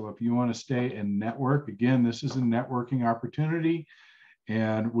gone. So if you want to stay and network, again, this is a networking opportunity,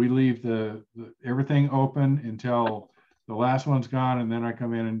 and we leave everything open until the last one's gone, and then I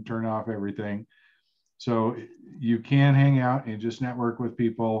come in and turn off everything. So you can hang out and just network with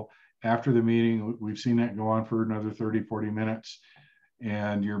people after the meeting. We've seen that go on for another 30, 40 minutes,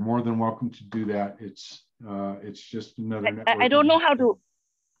 and you're more than welcome to do that. It's just another. I don't know how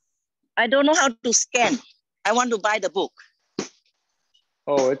to scan. I want to buy the book.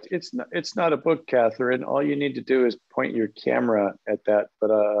 Oh, it's not a book, Catherine. All you need to do is point your camera at that. But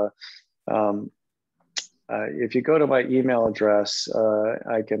if you go to my email address,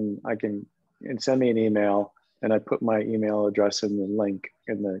 I can send me an email, and I put my email address in the link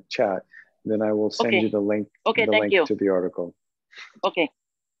in the chat. Then I will send you the link. Okay, thank you to the article. Okay.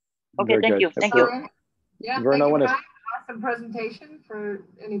 Okay, thank you. Thank you. Yeah, Vern, thank you, I want to. Awesome presentation for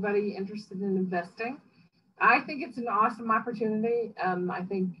anybody interested in investing. I think it's an awesome opportunity. I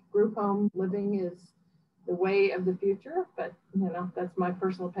think group home living is the way of the future, but you know, that's my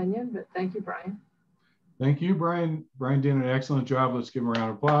personal opinion. But thank you, Brian. Thank you, Brian. Brian did an excellent job. Let's give him a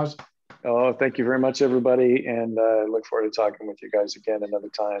round of applause. Oh, thank you very much, everybody. And I look forward to talking with you guys again another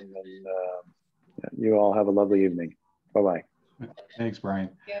time. And you all have a lovely evening. Bye-bye. Thanks, Brian.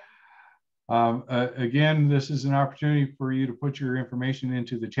 Yeah. Again, this is an opportunity for you to put your information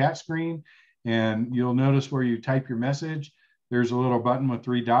into the chat screen, and you'll notice where you type your message, there's a little button with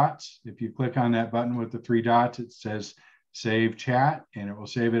 3 dots. If you click on that button with the 3 dots, it says save chat, and it will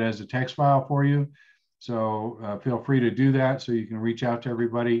save it as a text file for you. So feel free to do that so you can reach out to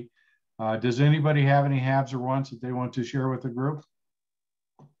everybody. Does anybody have any haves or wants that they want to share with the group?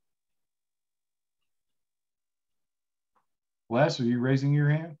 Les, are you raising your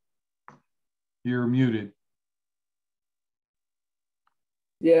hand? You're muted.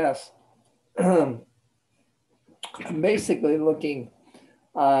 Yes. I'm basically looking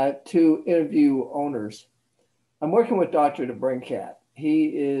to interview owners. I'm working with Dr. DeBrincat. He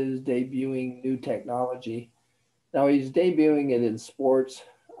is debuting new technology. Now he's debuting it in sports,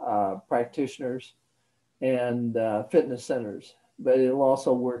 practitioners, and fitness centers, but it'll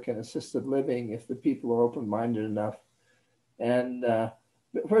also work in assisted living if the people are open-minded enough. And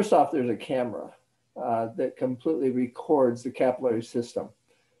first off, there's a camera that completely records the capillary system.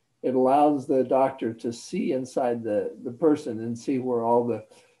 It allows the doctor to see inside the person and see where all the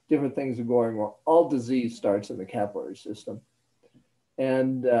different things are going wrong. All disease starts in the capillary system.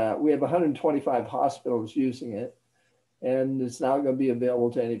 And we have 125 hospitals using it, and it's now going to be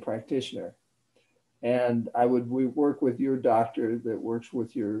available to any practitioner. And we work with your doctor that works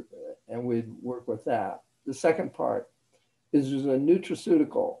with your, and we'd work with that. The second part is there's a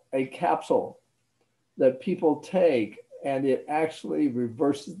nutraceutical, a capsule that people take, and it actually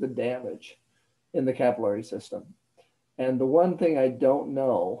reverses the damage in the capillary system. And the one thing I don't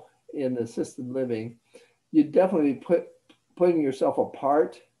know in assisted living, you definitely putting yourself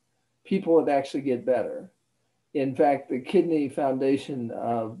apart, people would actually get better. In fact, the Kidney Foundation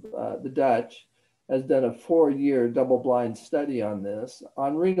of the Dutch has done a 4-year double-blind study on this,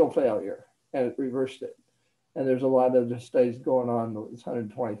 on renal failure, and it reversed it. And there's a lot of other studies going on with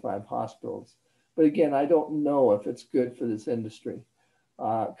 125 hospitals. But again, I don't know if it's good for this industry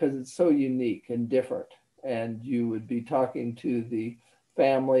because it's so unique and different. And you would be talking to the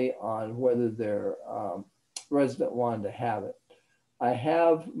family on whether their resident wanted to have it.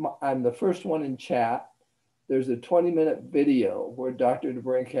 I'm the first one in chat. There's a 20-minute video where Dr.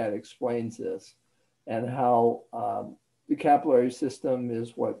 DeBrincat explains this and how the capillary system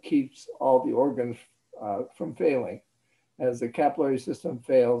is what keeps all the organs from failing. As the capillary system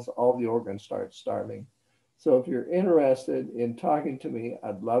fails, all the organs start starving. So if you're interested in talking to me,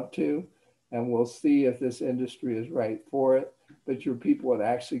 I'd love to, and we'll see if this industry is right for it, but your people would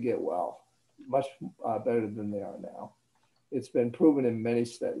actually get well, much better than they are now. It's been proven in many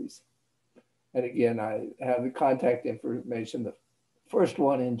studies. And again, I have the contact information, the first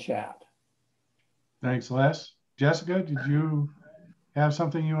one in chat. Thanks, Les. Jessica, did you have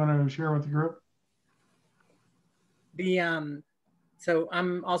something you want to share with the group? So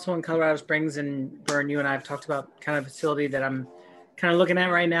I'm also in Colorado Springs, and Vern, you and I have talked about kind of facility that I'm kind of looking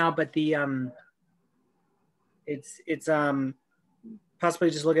at right now, but it's possibly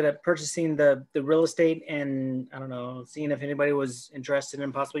just looking at purchasing the real estate and, I don't know, seeing if anybody was interested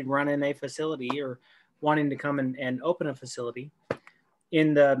in possibly running a facility or wanting to come and open a facility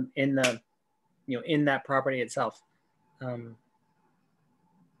in that property itself.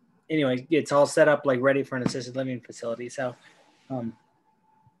 Anyway, it's all set up like ready for an assisted living facility. So, yeah,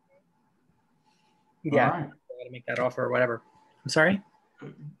 right. I gotta make that offer or whatever. I'm sorry.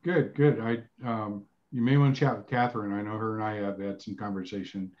 Good. You may want to chat with Catherine. I know her and I have had some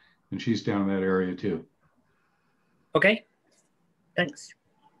conversation, and she's down in that area too. Okay. Thanks.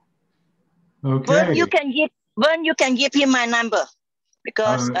 Okay. Vern, you can give him my number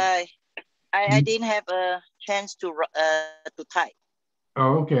because I didn't have a chance to type.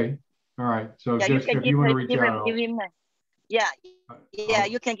 Oh, okay. All right. So yeah, Jessica, if you want to reach out, you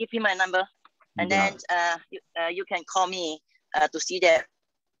can give him my number, and then you can call me to see that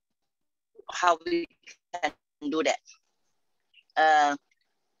how we can do that.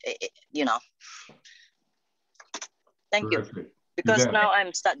 Thank you. Because now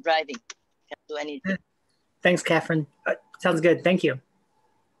I'm start driving. Can't do anything. Thanks, Catherine. Sounds good. Thank you.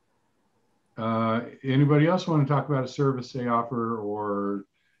 Anybody else want to talk about a service they offer or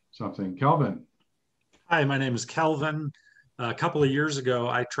something? Kelvin. Hi, my name is Kelvin. A couple of years ago,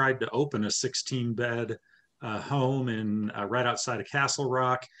 I tried to open a 16-bed home in right outside of Castle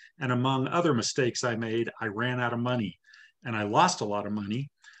Rock. And among other mistakes I made, I ran out of money and I lost a lot of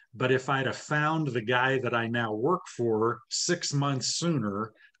money. But if I'd have found the guy that I now work for 6 months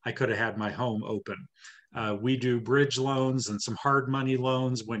sooner, I could have had my home open. We do bridge loans and some hard money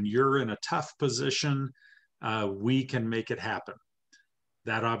loans. When you're in a tough position, we can make it happen.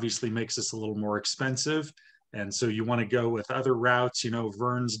 That obviously makes us a little more expensive. And so you want to go with other routes,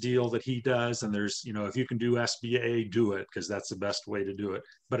 Vern's deal that he does. And there's, if you can do SBA, do it, because that's the best way to do it.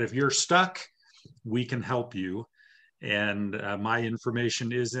 But if you're stuck, we can help you. And my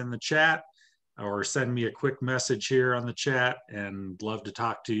information is in the chat, or send me a quick message here on the chat, and love to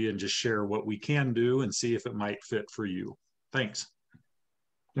talk to you and just share what we can do and see if it might fit for you. Thanks.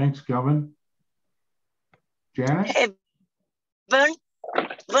 Thanks, Kelvin. Janet? Hey, Vern?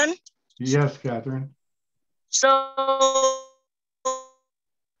 Yes, Catherine. So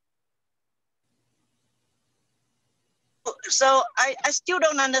So I still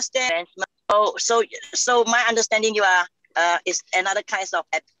don't understand. So my understanding you are is another kinds of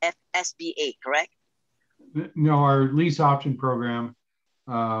FSBA, correct? No, our lease option program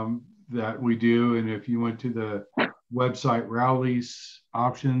that we do. And if you went to the website, RAL Lease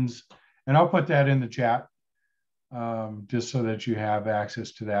Options, and I'll put that in the chat just so that you have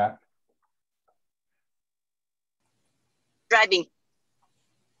access to that. Driving.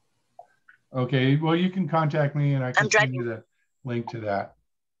 Okay, well, you can contact me and I can send you the link to that.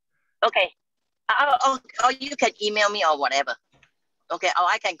 Okay. Or you can email me or whatever. Okay, or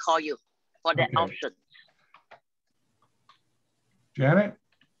I can call you for that option. Janet?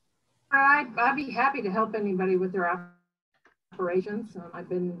 I'd be happy to help anybody with their operations. I've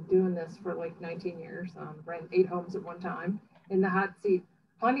been doing this for like 19 years. Ran 8 homes at one time, in the hot seat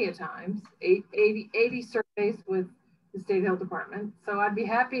plenty of times, 80 surveys with the State Health Department. So I'd be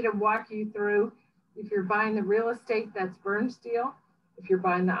happy to walk you through, if you're buying the real estate, that's Vern's deal. If you're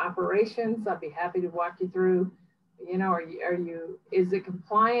buying the operations, I'd be happy to walk you through, you know, is it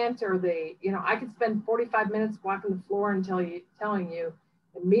compliant? Or they, you know, I could spend 45 minutes walking the floor and telling you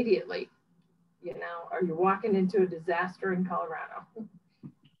immediately, you know, are you walking into a disaster in Colorado?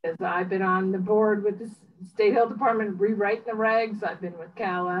 Because I've been on the board with the State Health Department rewriting the regs. I've been with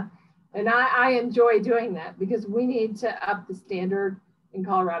CALA, and I enjoy doing that because we need to up the standard in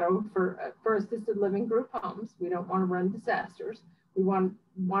Colorado for assisted living group homes. We don't want to run disasters. We want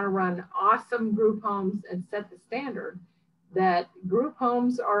to run awesome group homes and set the standard that group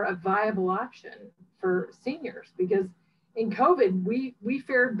homes are a viable option for seniors, because in COVID, we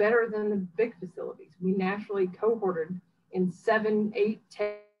fared better than the big facilities. We naturally cohorted in 7, 8,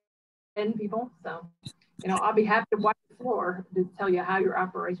 10 people. So, you know, I'll be happy to walk the floor to tell you how your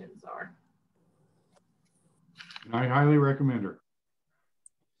operations are. I highly recommend her.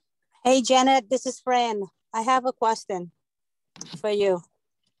 Hey, Janet, this is Fran. I have a question for you.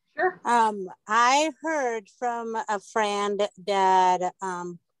 Sure. I heard from a friend that,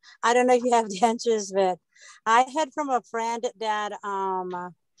 I don't know if you have the answers, but I heard from a friend that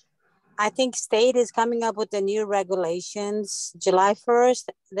I think state is coming up with the new regulations July 1st,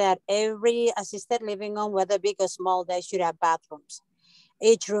 that every assisted living home, whether big or small, they should have bathrooms.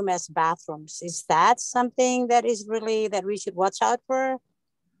 Each room has bathrooms. Is that something that is really, that we should watch out for?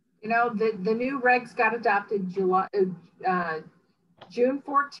 You know, the new regs got adopted June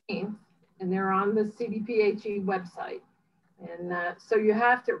 14th, and they're on the CDPHE website. And so you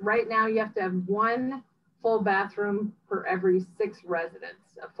have to, right now you have to have 1 full bathroom per every 6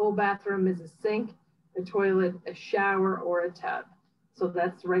 residents. A full bathroom is a sink, a toilet, a shower, or a tub. So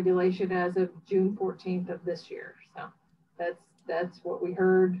that's the regulation as of June 14th of this year. So that's what we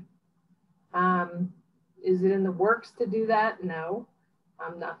heard. Is it in the works to do that? No,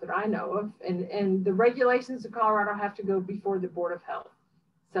 not that I know of. And the regulations of Colorado have to go before the Board of Health.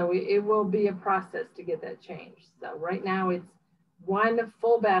 So it will be a process to get that changed. So right now it's 1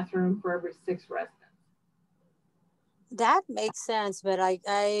 full bathroom for every 6 residents. That makes sense, but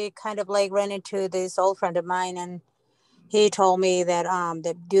I kind of like ran into this old friend of mine, and he told me that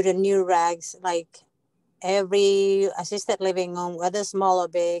that due to new regs, like every assisted living home, whether small or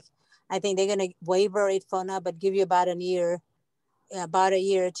big, I think they're gonna waiver it for now, but give you about a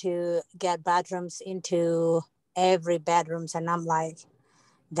year to get bathrooms into every bedrooms. And I'm like,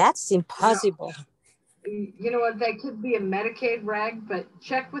 that's impossible. You know what, that could be a Medicaid reg, but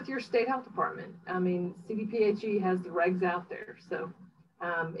check with your state health department. I mean, CDPHE has the regs out there. So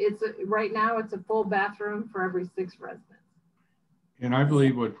right now it's a full bathroom for every 6 residents. And I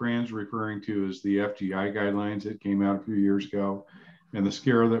believe what Fran's referring to is the FGI guidelines that came out a few years ago, and the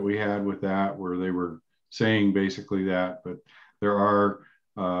scare that we had with that, where they were saying basically that, but there are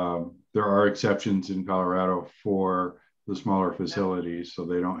exceptions in Colorado for the smaller facilities, so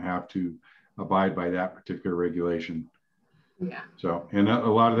they don't have to abide by that particular regulation. Yeah. So, and a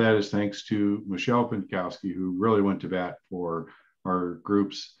lot of that is thanks to Michelle Pinkowski, who really went to bat for our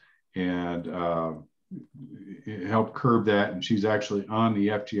groups and helped curb that. And she's actually on the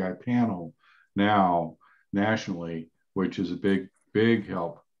FGI panel now nationally, which is a big, big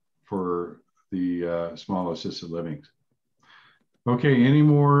help for the small assisted livings. Okay, any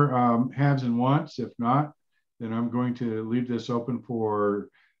more haves and wants? If not, then I'm going to leave this open for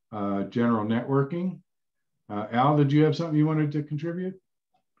general networking. Al, did you have something you wanted to contribute?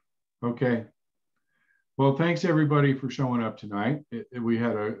 Okay. Well, thanks everybody for showing up tonight. We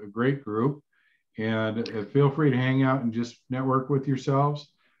had a great group, and feel free to hang out and just network with yourselves.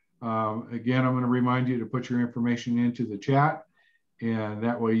 Again, I'm going to remind you to put your information into the chat, and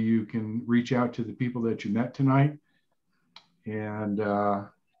that way you can reach out to the people that you met tonight. And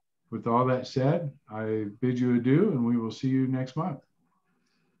with all that said, I bid you adieu, and we will see you next month.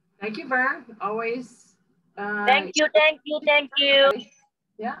 Thank you, Vern. Always. Thank you, thank you, thank you.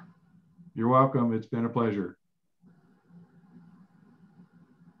 Yeah. You're welcome. It's been a pleasure.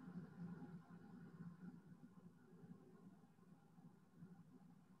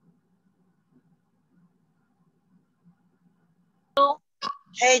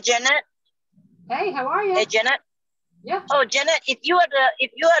 Hey, Janet. Hey, how are you? Hey, Janet. Yeah. Oh, Janet, if you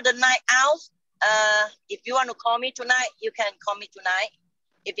are the night owl, if you want to call me tonight, you can call me tonight.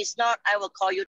 If it's not, I will call you